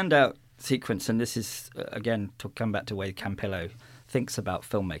standout sequence. And this is again to come back to the way Campillo thinks about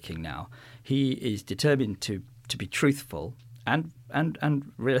filmmaking now. He is determined to be truthful and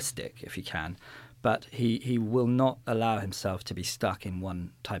realistic if he can. But he will not allow himself to be stuck in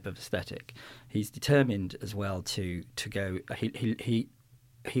one type of aesthetic. He's determined as well to go. He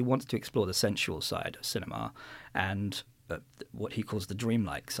wants to explore the sensual side of cinema and what he calls the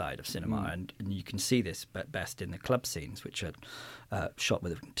dreamlike side of cinema. And you can see this best in the club scenes, which are shot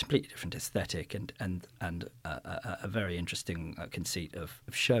with a completely different aesthetic and a very interesting conceit of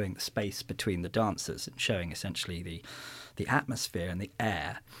showing the space between the dancers and showing essentially the atmosphere and the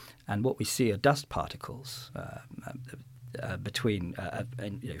air. And what we see are dust particles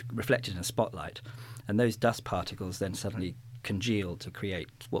reflected in a spotlight, and those dust particles then suddenly congeal to create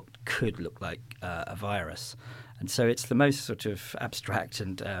what could look like a virus. And so it's the most sort of abstract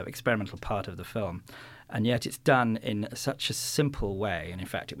and experimental part of the film. And yet it's done in such a simple way, and in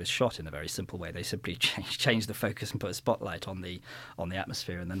fact it was shot in a very simple way. They simply changed the focus and put a spotlight on the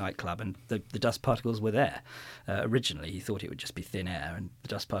atmosphere in the nightclub, and the dust particles were there. Originally he thought it would just be thin air, and the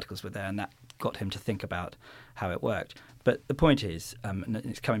dust particles were there, and that got him to think about how it worked. But the point is, and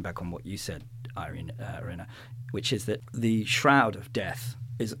it's coming back on what you said, Irina, which is that the shroud of death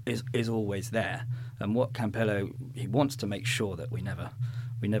is always there, and what Campillo, he wants to make sure that we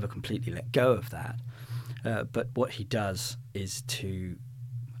never completely let go of that. But what he does is to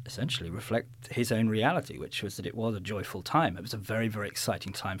essentially reflect his own reality, which was that it was a joyful time. It was a very, very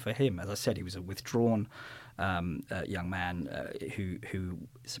exciting time for him. As I said, he was a withdrawn young man who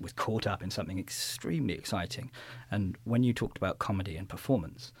was caught up in something extremely exciting. And when you talked about comedy and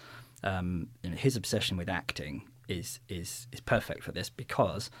performance, his obsession with acting is perfect for this,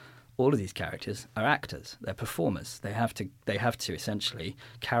 because all of these characters are actors. They're performers. They have to essentially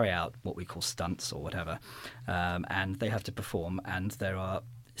carry out what we call stunts or whatever, and they have to perform. And there are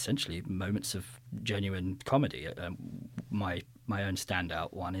essentially moments of genuine comedy. My own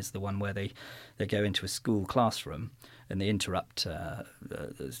standout one is the one where they go into a school classroom and they interrupt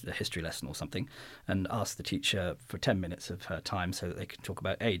the history lesson or something and ask the teacher for 10 minutes of her time so that they can talk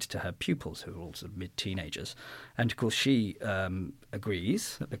about AIDS to her pupils, who are all sort of mid-teenagers. And of course she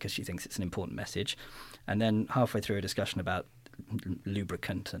agrees because she thinks it's an important message. And then halfway through a discussion about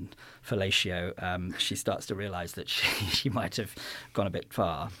lubricant and fellatio, she starts to realise that she might have gone a bit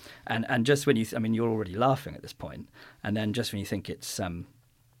far. And just when you're already laughing at this point, and then just when you think it's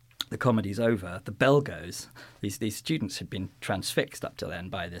the comedy's over, the bell goes. These students had been transfixed up till then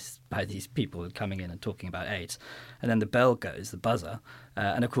by these people coming in and talking about AIDS, and then the bell goes, the buzzer,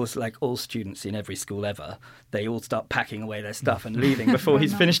 and of course, like all students in every school ever, they all start packing away their stuff and leaving before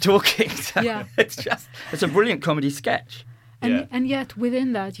he's finished talking. So it's a brilliant comedy sketch. And yet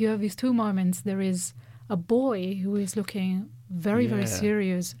within that, you have these two moments. There is a boy who is looking very, very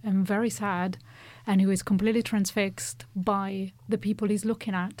serious and very sad, and who is completely transfixed by the people he's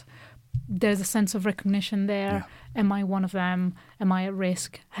looking at. There's a sense of recognition there. Yeah. Am I one of them? Am I at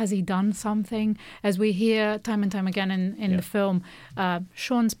risk? Has he done something? As we hear time and time again in the film,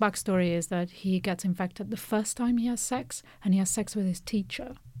 Sean's backstory is that he gets infected the first time he has sex, and he has sex with his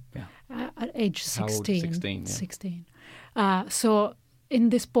teacher at age 16. How old? 16. 16. So in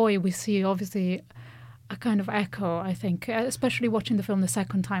this boy, we see obviously a kind of echo, I think, especially watching the film the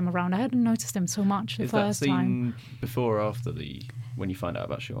second time around. I hadn't noticed him so much the first time. Is that scene before or after when you find out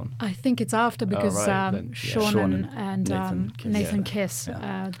about Sean? I think it's after, because Sean and Nathan kiss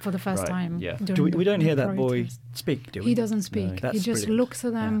for the first time. Yeah. We don't hear that boy speak, do we? He doesn't speak. No. He just looks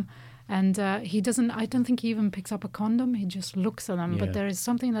at them. And he doesn't, I don't think he even picks up a condom. He just looks at them. Yeah. But there is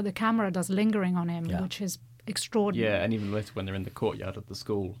something that the camera does lingering on him, which is extraordinary. Yeah, and even later when they're in the courtyard of the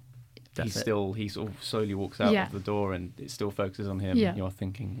school, he sort of slowly walks out of the door, and it still focuses on him. Yeah. You're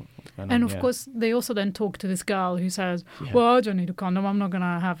thinking, what's going on? And of course, they also then talk to this girl who says, "Well, I don't need a condom. I'm not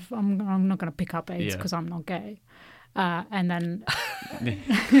gonna pick up AIDS because I'm not gay." And then,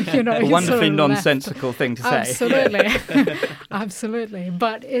 a wonderfully nonsensical thing to say. Absolutely.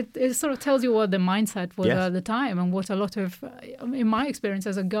 But it sort of tells you what the mindset was at the time, and what a lot of, in my experience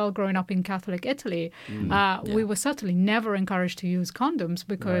as a girl growing up in Catholic Italy, we were certainly never encouraged to use condoms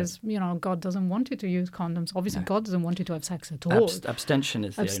because, God doesn't want you to use condoms. Obviously, God doesn't want you to have sex at all. Abstention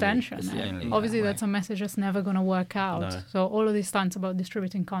is the only Obviously, that's a message that's never going to work out. No. So all of these stunts about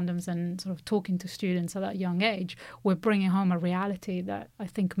distributing condoms and sort of talking to students at that young age, we're bringing home a reality that I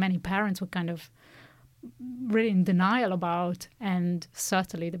think many parents were kind of really in denial about, and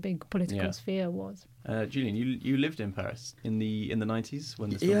certainly the big political sphere was. Julian, you lived in Paris in the 90s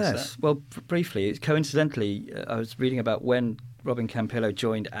when this film was set? Yes, well, briefly. Coincidentally, I was reading about when Robin Campillo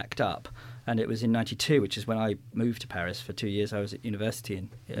joined ACT UP, and it was in 92, which is when I moved to Paris for 2 years. I was at university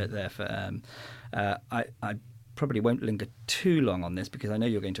there for... I probably won't linger too long on this, because I know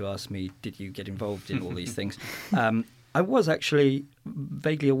you're going to ask me, did you get involved in all these things? I was actually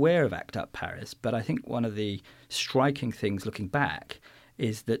vaguely aware of ACT UP Paris, but I think one of the striking things looking back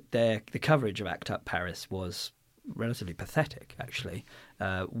is that the coverage of ACT UP Paris was relatively pathetic, actually.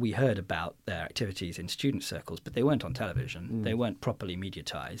 We heard about their activities in student circles, but they weren't on television. They weren't properly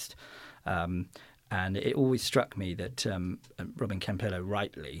mediatized. And it always struck me that Robin Campillo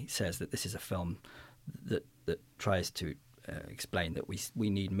rightly says that this is a film that tries to explain that we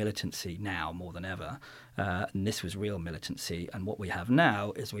need militancy now more than ever, and this was real militancy. And what we have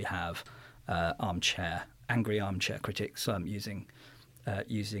now is we have angry armchair critics using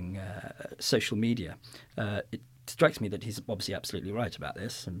social media. It strikes me that he's obviously absolutely right about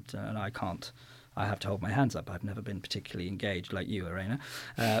this, and I have to hold my hands up. I've never been particularly engaged like you, Irena,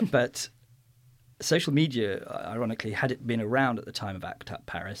 but social media, ironically, had it been around at the time of ACT UP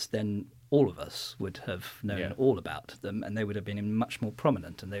Paris, then all of us would have known all about them, and they would have been much more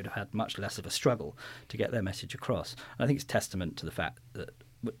prominent, and they would have had much less of a struggle to get their message across. And I think it's testament to the fact that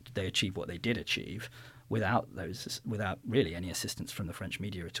they achieved what they did achieve without really any assistance from the French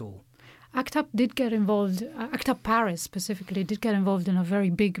media at all. ACT UP did get involved, ACT UP Paris specifically, did get involved in a very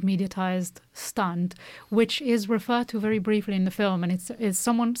big mediatized stunt, which is referred to very briefly in the film. And it's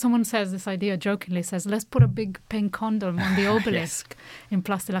someone says this idea jokingly, says, let's put a big pink condom on the obelisk in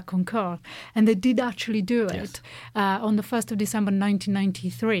Place de la Concorde. And they did actually do it on the 1st of December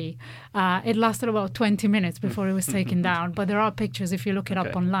 1993. It lasted about 20 minutes before it was taken down, but there are pictures if you look it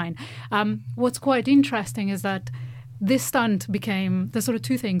up online. What's quite interesting is that this stunt became, there's sort of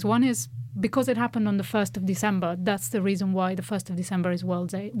two things. One is, because it happened on the 1st of December, that's the reason why the 1st of December is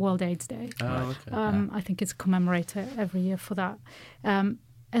World AIDS Day. Oh, okay. I think it's commemorated every year for that.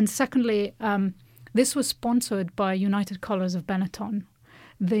 And secondly, this was sponsored by United Colors of Benetton.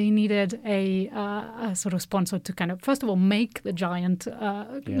 They needed a sort of sponsor to kind of, first of all, make the giant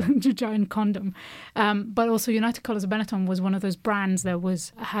giant condom. But also United Colors of Benetton was one of those brands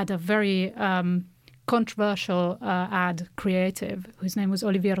that had a very... controversial ad creative whose name was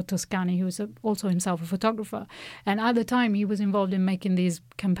Oliviero Toscani, who was also himself a photographer. And at the time, he was involved in making these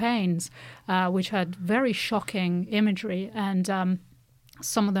campaigns, which had very shocking imagery. And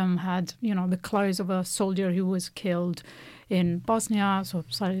some of them had, the clothes of a soldier who was killed in Bosnia, so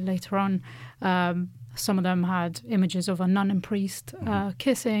slightly later on. Some of them had images of a nun and priest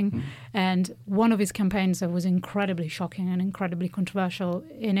kissing. And one of his campaigns that was incredibly shocking and incredibly controversial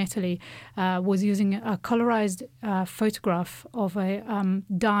in Italy was using a colorized photograph of a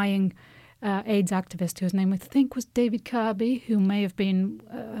dying AIDS activist whose name I think was David Kirby, who may have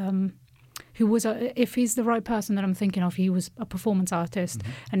been... who was, if he's the right person that I'm thinking of, he was a performance artist,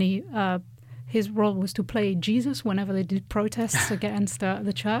 and his role was to play Jesus whenever they did protests against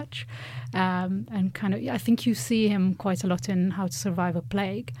the church, and kind of I think you see him quite a lot in How to Survive a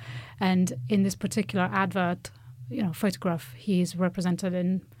Plague, and in this particular advert, photograph, he is represented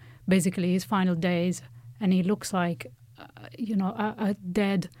in basically his final days, and he looks like,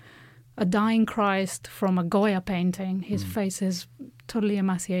 a dying Christ from a Goya painting. His face is totally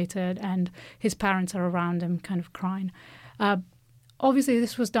emaciated, and his parents are around him kind of crying. Obviously,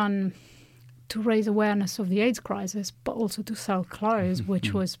 this was done to raise awareness of the AIDS crisis, but also to sell clothes,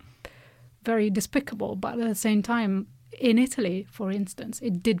 which was very despicable. But at the same time, in Italy, for instance,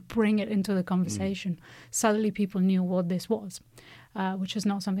 it did bring it into the conversation. Suddenly people knew what this was, which is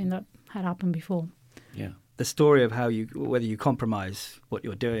not something that had happened before. Yeah. The story of whether you compromise what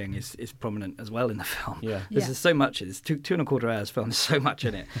you're doing is prominent as well in the film. Yeah. There's so much. It's 2.25 hours film. There's so much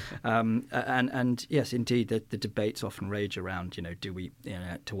in it. And yes, indeed, the debates often rage around, do we,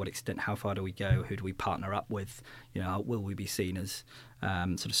 to what extent, how far do we go? Who do we partner up with? Will we be seen as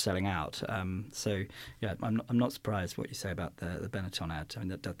sort of selling out? So, yeah, I'm not surprised what you say about the Benetton ad. I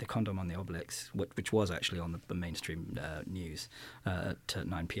mean, the condom on the Obelix, which was actually on the mainstream news at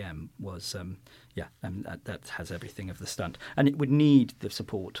 9 p.m, was, that has everything of the stunt. And it would need the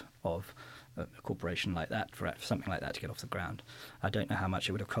support of a corporation like that for something like that to get off the ground. I don't know how much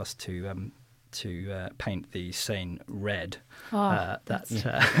it would have cost to paint the Seine red.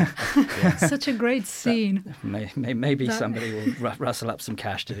 Such a great scene. Maybe somebody will rustle up some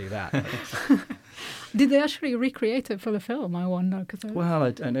cash to do that. Did they actually recreate it for the film? I wonder.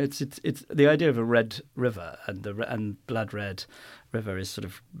 Well, I know it's the idea of a red river and blood red river is sort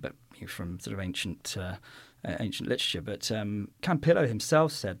of from sort of ancient literature. But Campillo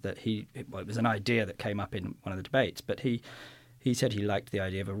himself said that it was an idea that came up in one of the debates, but he said he liked the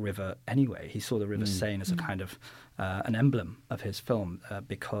idea of a river anyway. He saw the River Seine as a kind of an emblem of his film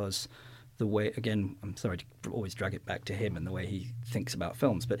because the way, again, I'm sorry to always drag it back to him and the way he thinks about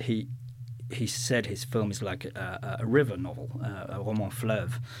films, but he said his film is like a river novel, a roman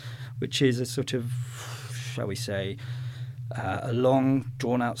fleuve, which is a sort of, shall we say, a long,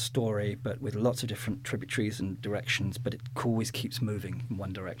 drawn-out story, but with lots of different tributaries and directions, but it always keeps moving in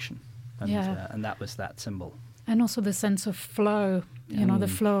one direction. And that was that symbol. And also the sense of flow, the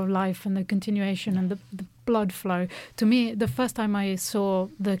flow of life and the continuation and the blood flow. To me, the first time I saw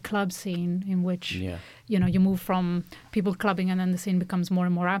the club scene in which, you move from people clubbing and then the scene becomes more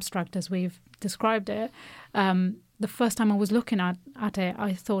and more abstract as we've described it, the first time I was looking at it,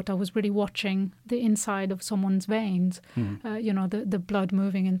 I thought I was really watching the inside of someone's veins, the blood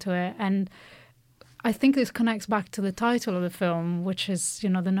moving into it. And I think this connects back to the title of the film, which is, the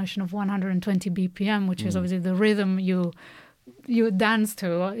notion of 120 BPM, which is obviously the rhythm you dance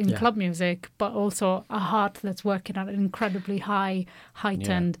to in club music, but also a heart that's working at an incredibly high,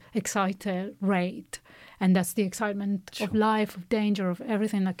 heightened, excited rate. And that's the excitement of life, of danger, of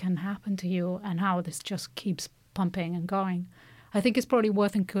everything that can happen to you, and how this just keeps pumping and going. I think it's probably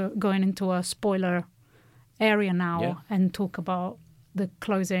worth going into a spoiler area now and talk about the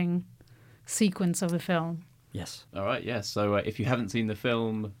closing sequence of the film. Yes. All right, yeah. So if you haven't seen the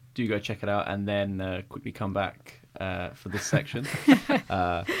film, do go check it out and then quickly come back for this section.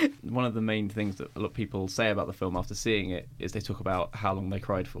 One of the main things that a lot of people say about the film after seeing it is they talk about how long they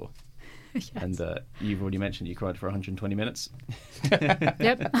cried for. Yes. And you've already mentioned you cried for 120 minutes.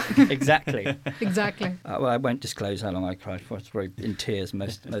 Yep. Exactly. Well, I won't disclose how long I cried for. It's very in tears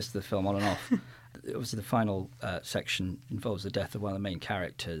most of the film, on and off. Obviously, the final section involves the death of one of the main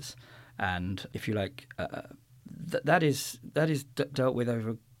characters, and if you like, that is dealt with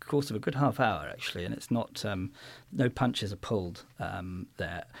over the course of a good half hour, actually, and it's not no punches are pulled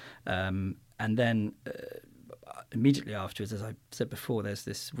there, and then. Immediately afterwards, as I said before, there's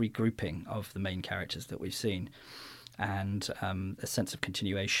this regrouping of the main characters that we've seen, and a sense of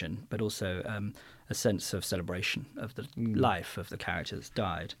continuation, but also a sense of celebration of the life of the character that's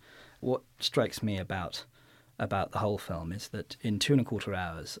died. What strikes me about the whole film is that in 2.25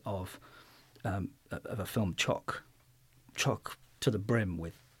 hours of a film chock to the brim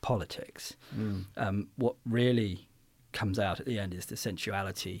with politics, what really comes out at the end is the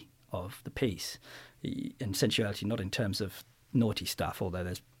sensuality of the piece. And sensuality not in terms of naughty stuff, although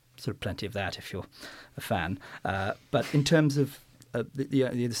there's sort of plenty of that if you're a fan, but in terms of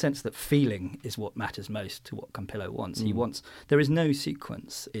the sense that feeling is what matters most to what Campillo wants. There is no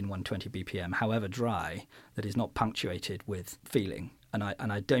sequence in 120 BPM, however dry, that is not punctuated with feeling, and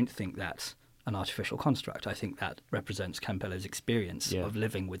I don't think that's an artificial construct. I think that represents Campillo's experience of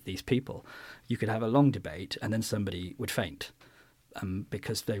living with these people. You could have a long debate and then somebody would faint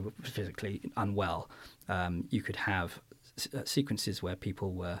because they were physically unwell. You could have sequences where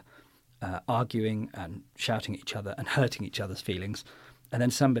people were arguing and shouting at each other and hurting each other's feelings, and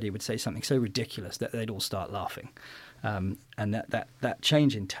then somebody would say something so ridiculous that they'd all start laughing. And that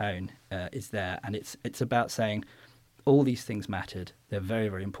change in tone is there, and it's about saying all these things mattered. They're very,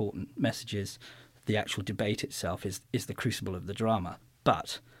 very important messages. The actual debate itself is the crucible of the drama,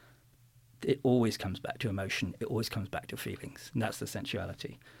 but it always comes back to emotion. It always comes back to feelings, and that's the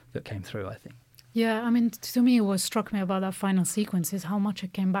sensuality that came through, I think. Yeah, I mean, to me, what struck me about that final sequence is how much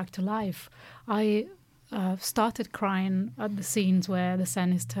it came back to life. I started crying at the scenes where the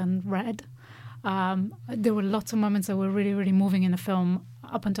Seine is turned red. There were lots of moments that were really, really moving in the film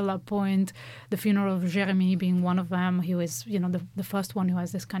up until that point. The funeral of Jérémy being one of them. He was, the first one who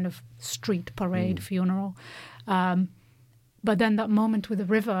has this kind of street parade funeral. But then that moment with the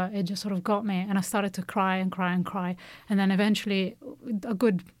river, it just sort of got me, and I started to cry and cry and cry. And then eventually, a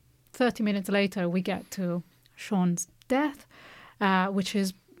good 30 minutes later, we get to Sean's death, which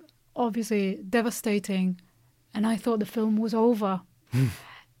is obviously devastating. And I thought the film was over.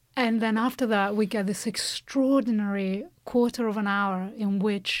 And then after that, we get this extraordinary quarter of an hour in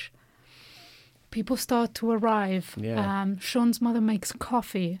which people start to arrive. Yeah. Sean's mother makes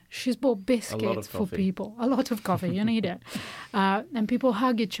coffee. She's bought biscuits for people. A lot of coffee. You need it. And people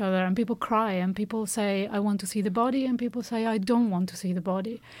hug each other, and people cry, and people say, I want to see the body, and people say, I don't want to see the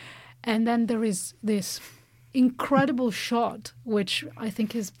body. And then there is this incredible shot, which I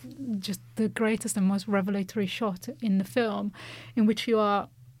think is just the greatest and most revelatory shot in the film, in which you are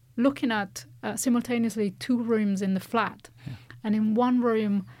looking at simultaneously two rooms in the flat. Yeah. And in one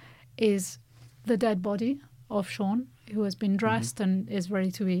room is the dead body of Sean, who has been dressed and is ready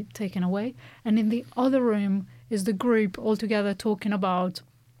to be taken away. And in the other room is the group all together talking about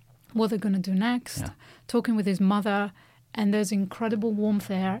what they're going to do next, talking with his mother. And there's incredible warmth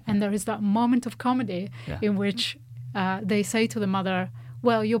there. And there is that moment of comedy in which they say to the mother,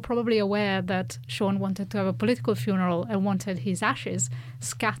 well, you're probably aware that Sean wanted to have a political funeral and wanted his ashes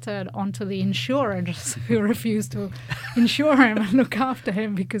scattered onto the insurers who refused to insure him and look after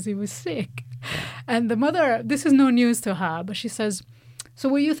him because he was sick. And the mother, this is no news to her, but she says, so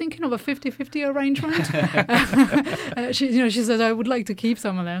were you thinking of a 50-50 arrangement? She says, I would like to keep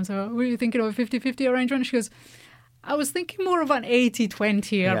some of them. So were you thinking of a 50-50 arrangement? She goes, I was thinking more of an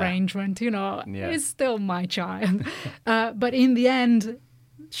 80-20 arrangement, It's still my child. But in the end,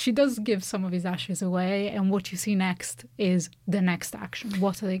 she does give some of his ashes away, and what you see next is the next action.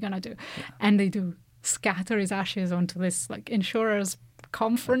 What are they going to do? Yeah. And they do scatter his ashes onto this insurers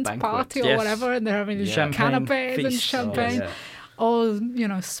conference party or whatever, and they're having these canapes and champagne, all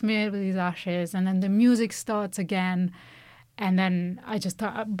smeared with his ashes, and then the music starts again. And then I just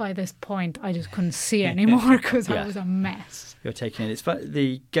thought, by this point, I just couldn't see anymore because I was a mess. You're taking it. It's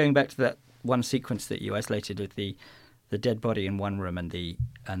going back to that one sequence that you isolated with the dead body in one room and the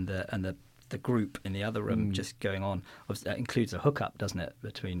group in the other room just going on. Obviously, that includes a hookup, doesn't it,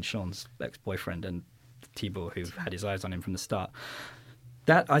 between Sean's ex-boyfriend and Thibault, who had his eyes on him from the start.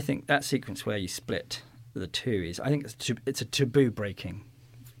 I think that sequence where you split the two is, I think it's a taboo-breaking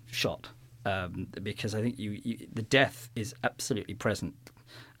shot. Because I think the death is absolutely present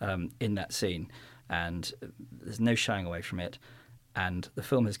in that scene, and there's no shying away from it. And the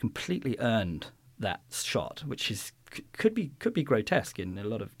film has completely earned that shot, which could be grotesque in a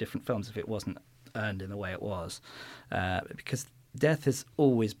lot of different films if it wasn't earned in the way it was, because death has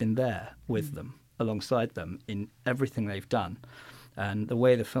always been there with them, alongside them in everything they've done, and the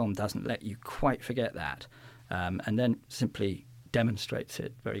way the film doesn't let you quite forget that, and then simply demonstrates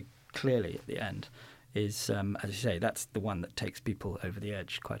it very clearly at the end is, as you say, that's the one that takes people over the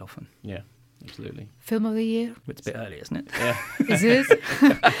edge quite often. Yeah, absolutely. Film of the year? It's a bit early, isn't it? Yeah. Is it?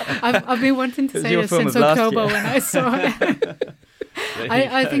 I've been wanting to say this since October when I saw it.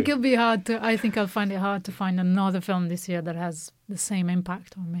 I think it'll be hard to. I think I'll find it hard to find another film this year that has the same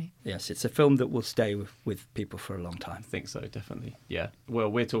impact on me. Yes, it's a film that will stay with people for a long time. I think so, definitely. Yeah. Well,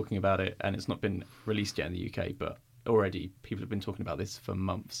 we're talking about it, and it's not been released yet in the UK, but already people have been talking about this for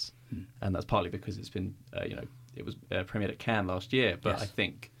months, and that's partly because it's been, it was premiered at Cannes last year, but yes. I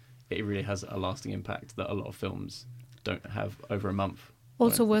think it really has a lasting impact that a lot of films don't have over a month.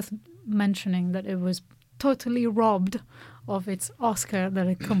 Also worth mentioning that it was totally robbed of its Oscar that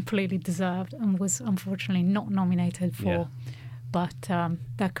it completely deserved and was unfortunately not nominated for But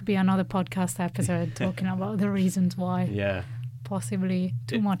that could be another podcast episode talking about the reasons why. Yeah. Possibly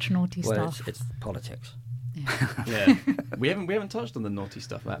too much naughty stuff. It's politics. Yeah. We haven't touched on the naughty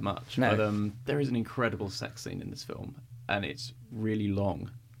stuff that much. No. But there is an incredible sex scene in this film, and it's really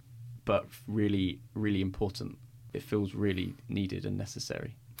long, but really, really important. It feels really needed and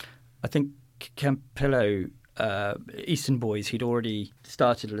necessary. I think Campillo, Eastern Boys, he'd already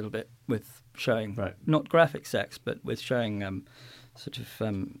started a little bit with showing not graphic sex, but with showing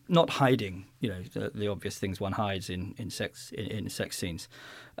not hiding, the obvious things one hides in sex scenes.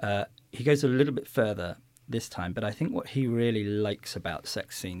 He goes a little bit further this time, but I think what he really likes about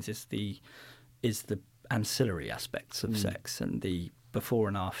sex scenes is the ancillary aspects of sex and the before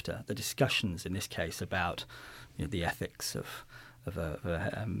and after, the discussions in this case about the ethics of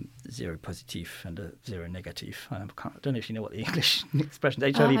a zero positive and a zero negative. I don't know if you know what the English expression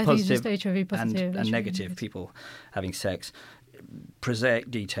is. HIV positive, HIV positive and negative people having sex. Prosaic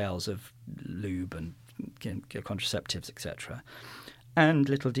details of lube and contraceptives, etc. And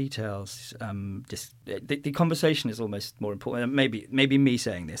little details. The conversation is almost more important. Maybe me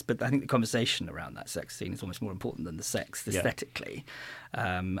saying this, but I think the conversation around that sex scene is almost more important than the sex aesthetically.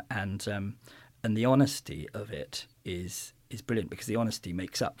 And the honesty of it is brilliant, because the honesty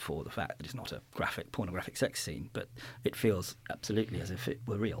makes up for the fact that it's not a pornographic sex scene, but it feels absolutely as if it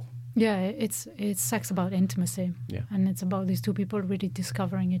were real. Yeah, it's sex about intimacy, and it's about these two people really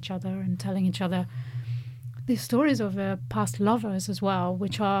discovering each other and telling each other these stories of past lovers as well,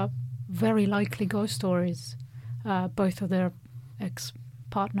 which are very likely ghost stories, both of their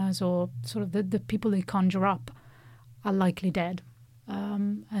ex-partners or sort of the people they conjure up are likely dead.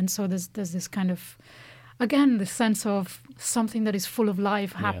 And so there's this kind of, again, the sense of something that is full of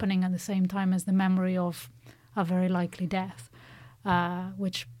life happening at the same time as the memory of a very likely death,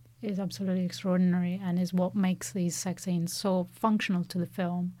 which is absolutely extraordinary and is what makes these sex scenes so functional to the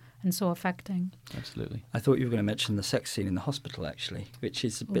film and so affecting. Absolutely. I thought you were going to mention the sex scene in the hospital, actually, which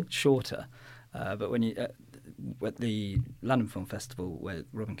is a bit shorter. But when you at the London Film Festival, where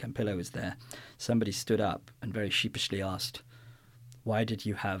Robin Campillo was there, somebody stood up and very sheepishly asked, "Why did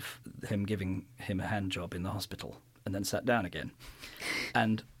you have him giving him a hand job in the hospital?" and then sat down again.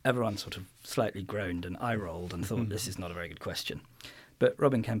 And everyone sort of slightly groaned and eye-rolled and thought, this is not a very good question. But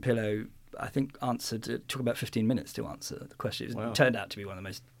Robin Campillo, I think, it took about 15 minutes to answer the question. It turned out to be one of the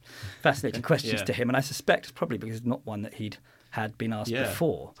most fascinating questions to him, and I suspect it's probably because it's not one that had been asked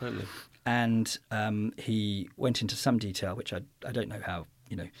before. Totally. And he went into some detail, which I don't know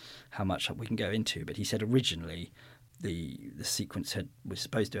how much we can go into, but he said originally the sequence was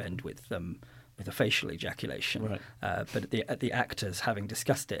supposed to end with a facial ejaculation, right. But the actors, having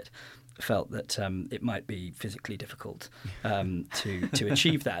discussed it, felt that it might be physically difficult to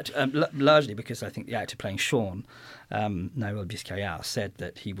achieve that, largely because I think the actor playing Sean, Noël Biscayar, said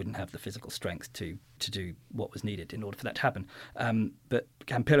that he wouldn't have the physical strength to do what was needed in order for that to happen. But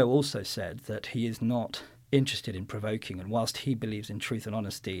Campillo also said that he is not interested in provoking, and whilst he believes in truth and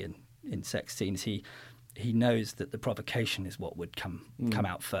honesty in sex scenes, he knows that the provocation is what would come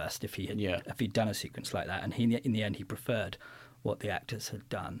out first if he'd done a sequence like that, and in the end he preferred what the actors had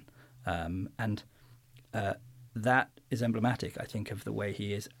done. And that is emblematic, I think, of the way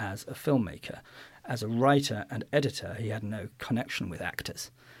he is as a filmmaker. As a writer and editor, he had no connection with actors.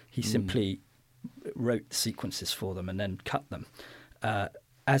 He simply wrote sequences for them and then cut them.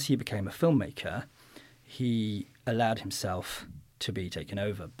 As he became a filmmaker, he allowed himself to be taken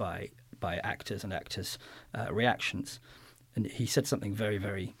over by actors and actors' reactions. And he said something very,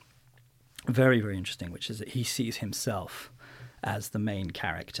 very, very, very interesting, which is that he sees himself as the main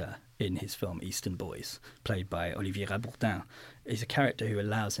character in his film Eastern Boys, played by Olivier Rabourdin. He's a character who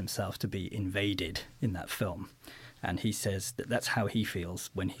allows himself to be invaded in that film. And he says that that's how he feels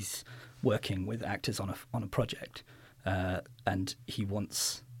when he's working with actors on a project. And he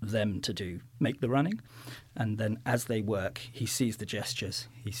wants them to make the running. And then as they work, he sees the gestures,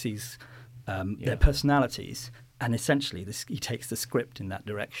 he sees their personalities, and essentially he takes the script in that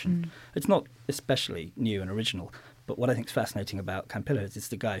direction. It's not especially new and original, but what I think is fascinating about Campillo is it's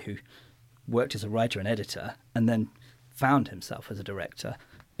the guy who worked as a writer and editor and then found himself as a director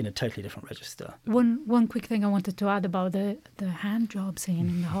in a totally different register. One quick thing I wanted to add about the hand job scene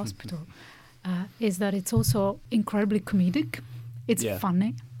in the hospital is that it's also incredibly comedic. It's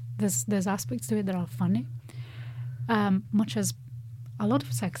funny. There's aspects to it that are funny, much as a lot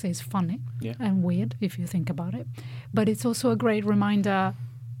of sex is funny and weird if you think about it. But it's also a great reminder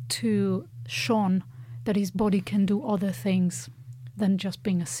to Sean that his body can do other things than just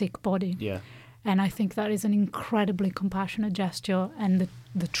being a sick body. Yeah. And I think that is an incredibly compassionate gesture and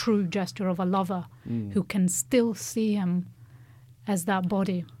the true gesture of a lover who can still see him as that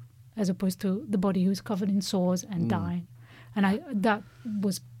body, as opposed to the body who's covered in sores and dying. And that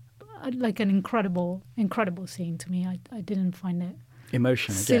was like an incredible scene to me. I didn't find it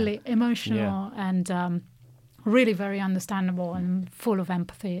silly, emotional, and really very understandable and full of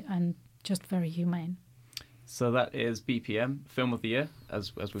empathy and just very humane. So that is BPM, Film of the Year,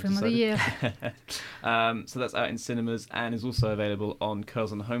 as we've Film decided. of the Year. So that's out in cinemas and is also available on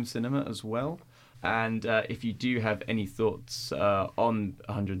Curls on Home Cinema as well. And if you do have any thoughts on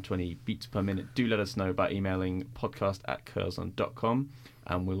 120 beats per minute, do let us know by emailing podcast@curlson.com,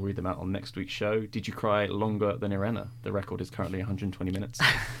 and we'll read them out on next week's show. Did you cry longer than Irena? The record is currently 120 minutes.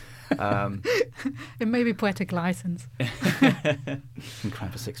 It may be poetic license. Been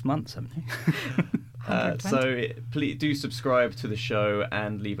crying for 6 months, haven't you? So please do subscribe to the show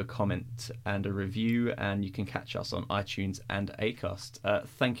and leave a comment and a review, and you can catch us on iTunes and Acast.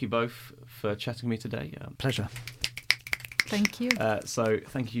 Thank you both for chatting with me today. Pleasure. Thank you. So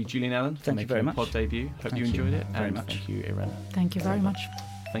thank you, Julian Allen, for making your pod debut. Hope you enjoyed it. Very and much. Thank you, Irena. Thank you very much.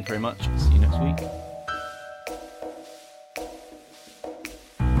 Thank you very much. See you next week.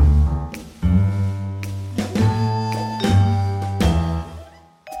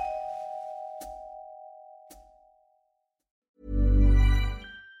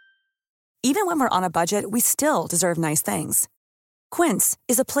 Even when we're on a budget, we still deserve nice things. Quince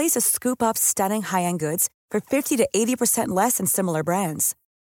is a place to scoop up stunning high-end goods for 50 to 80% less than similar brands.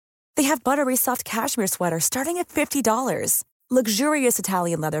 They have buttery soft cashmere sweaters starting at $50, luxurious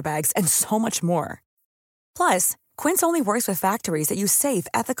Italian leather bags, and so much more. Plus, Quince only works with factories that use safe,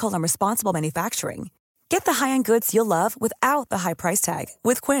 ethical, and responsible manufacturing. Get the high-end goods you'll love without the high price tag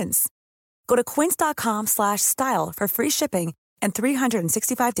with Quince. Go to quince.com/style for free shipping and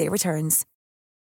 365-day returns.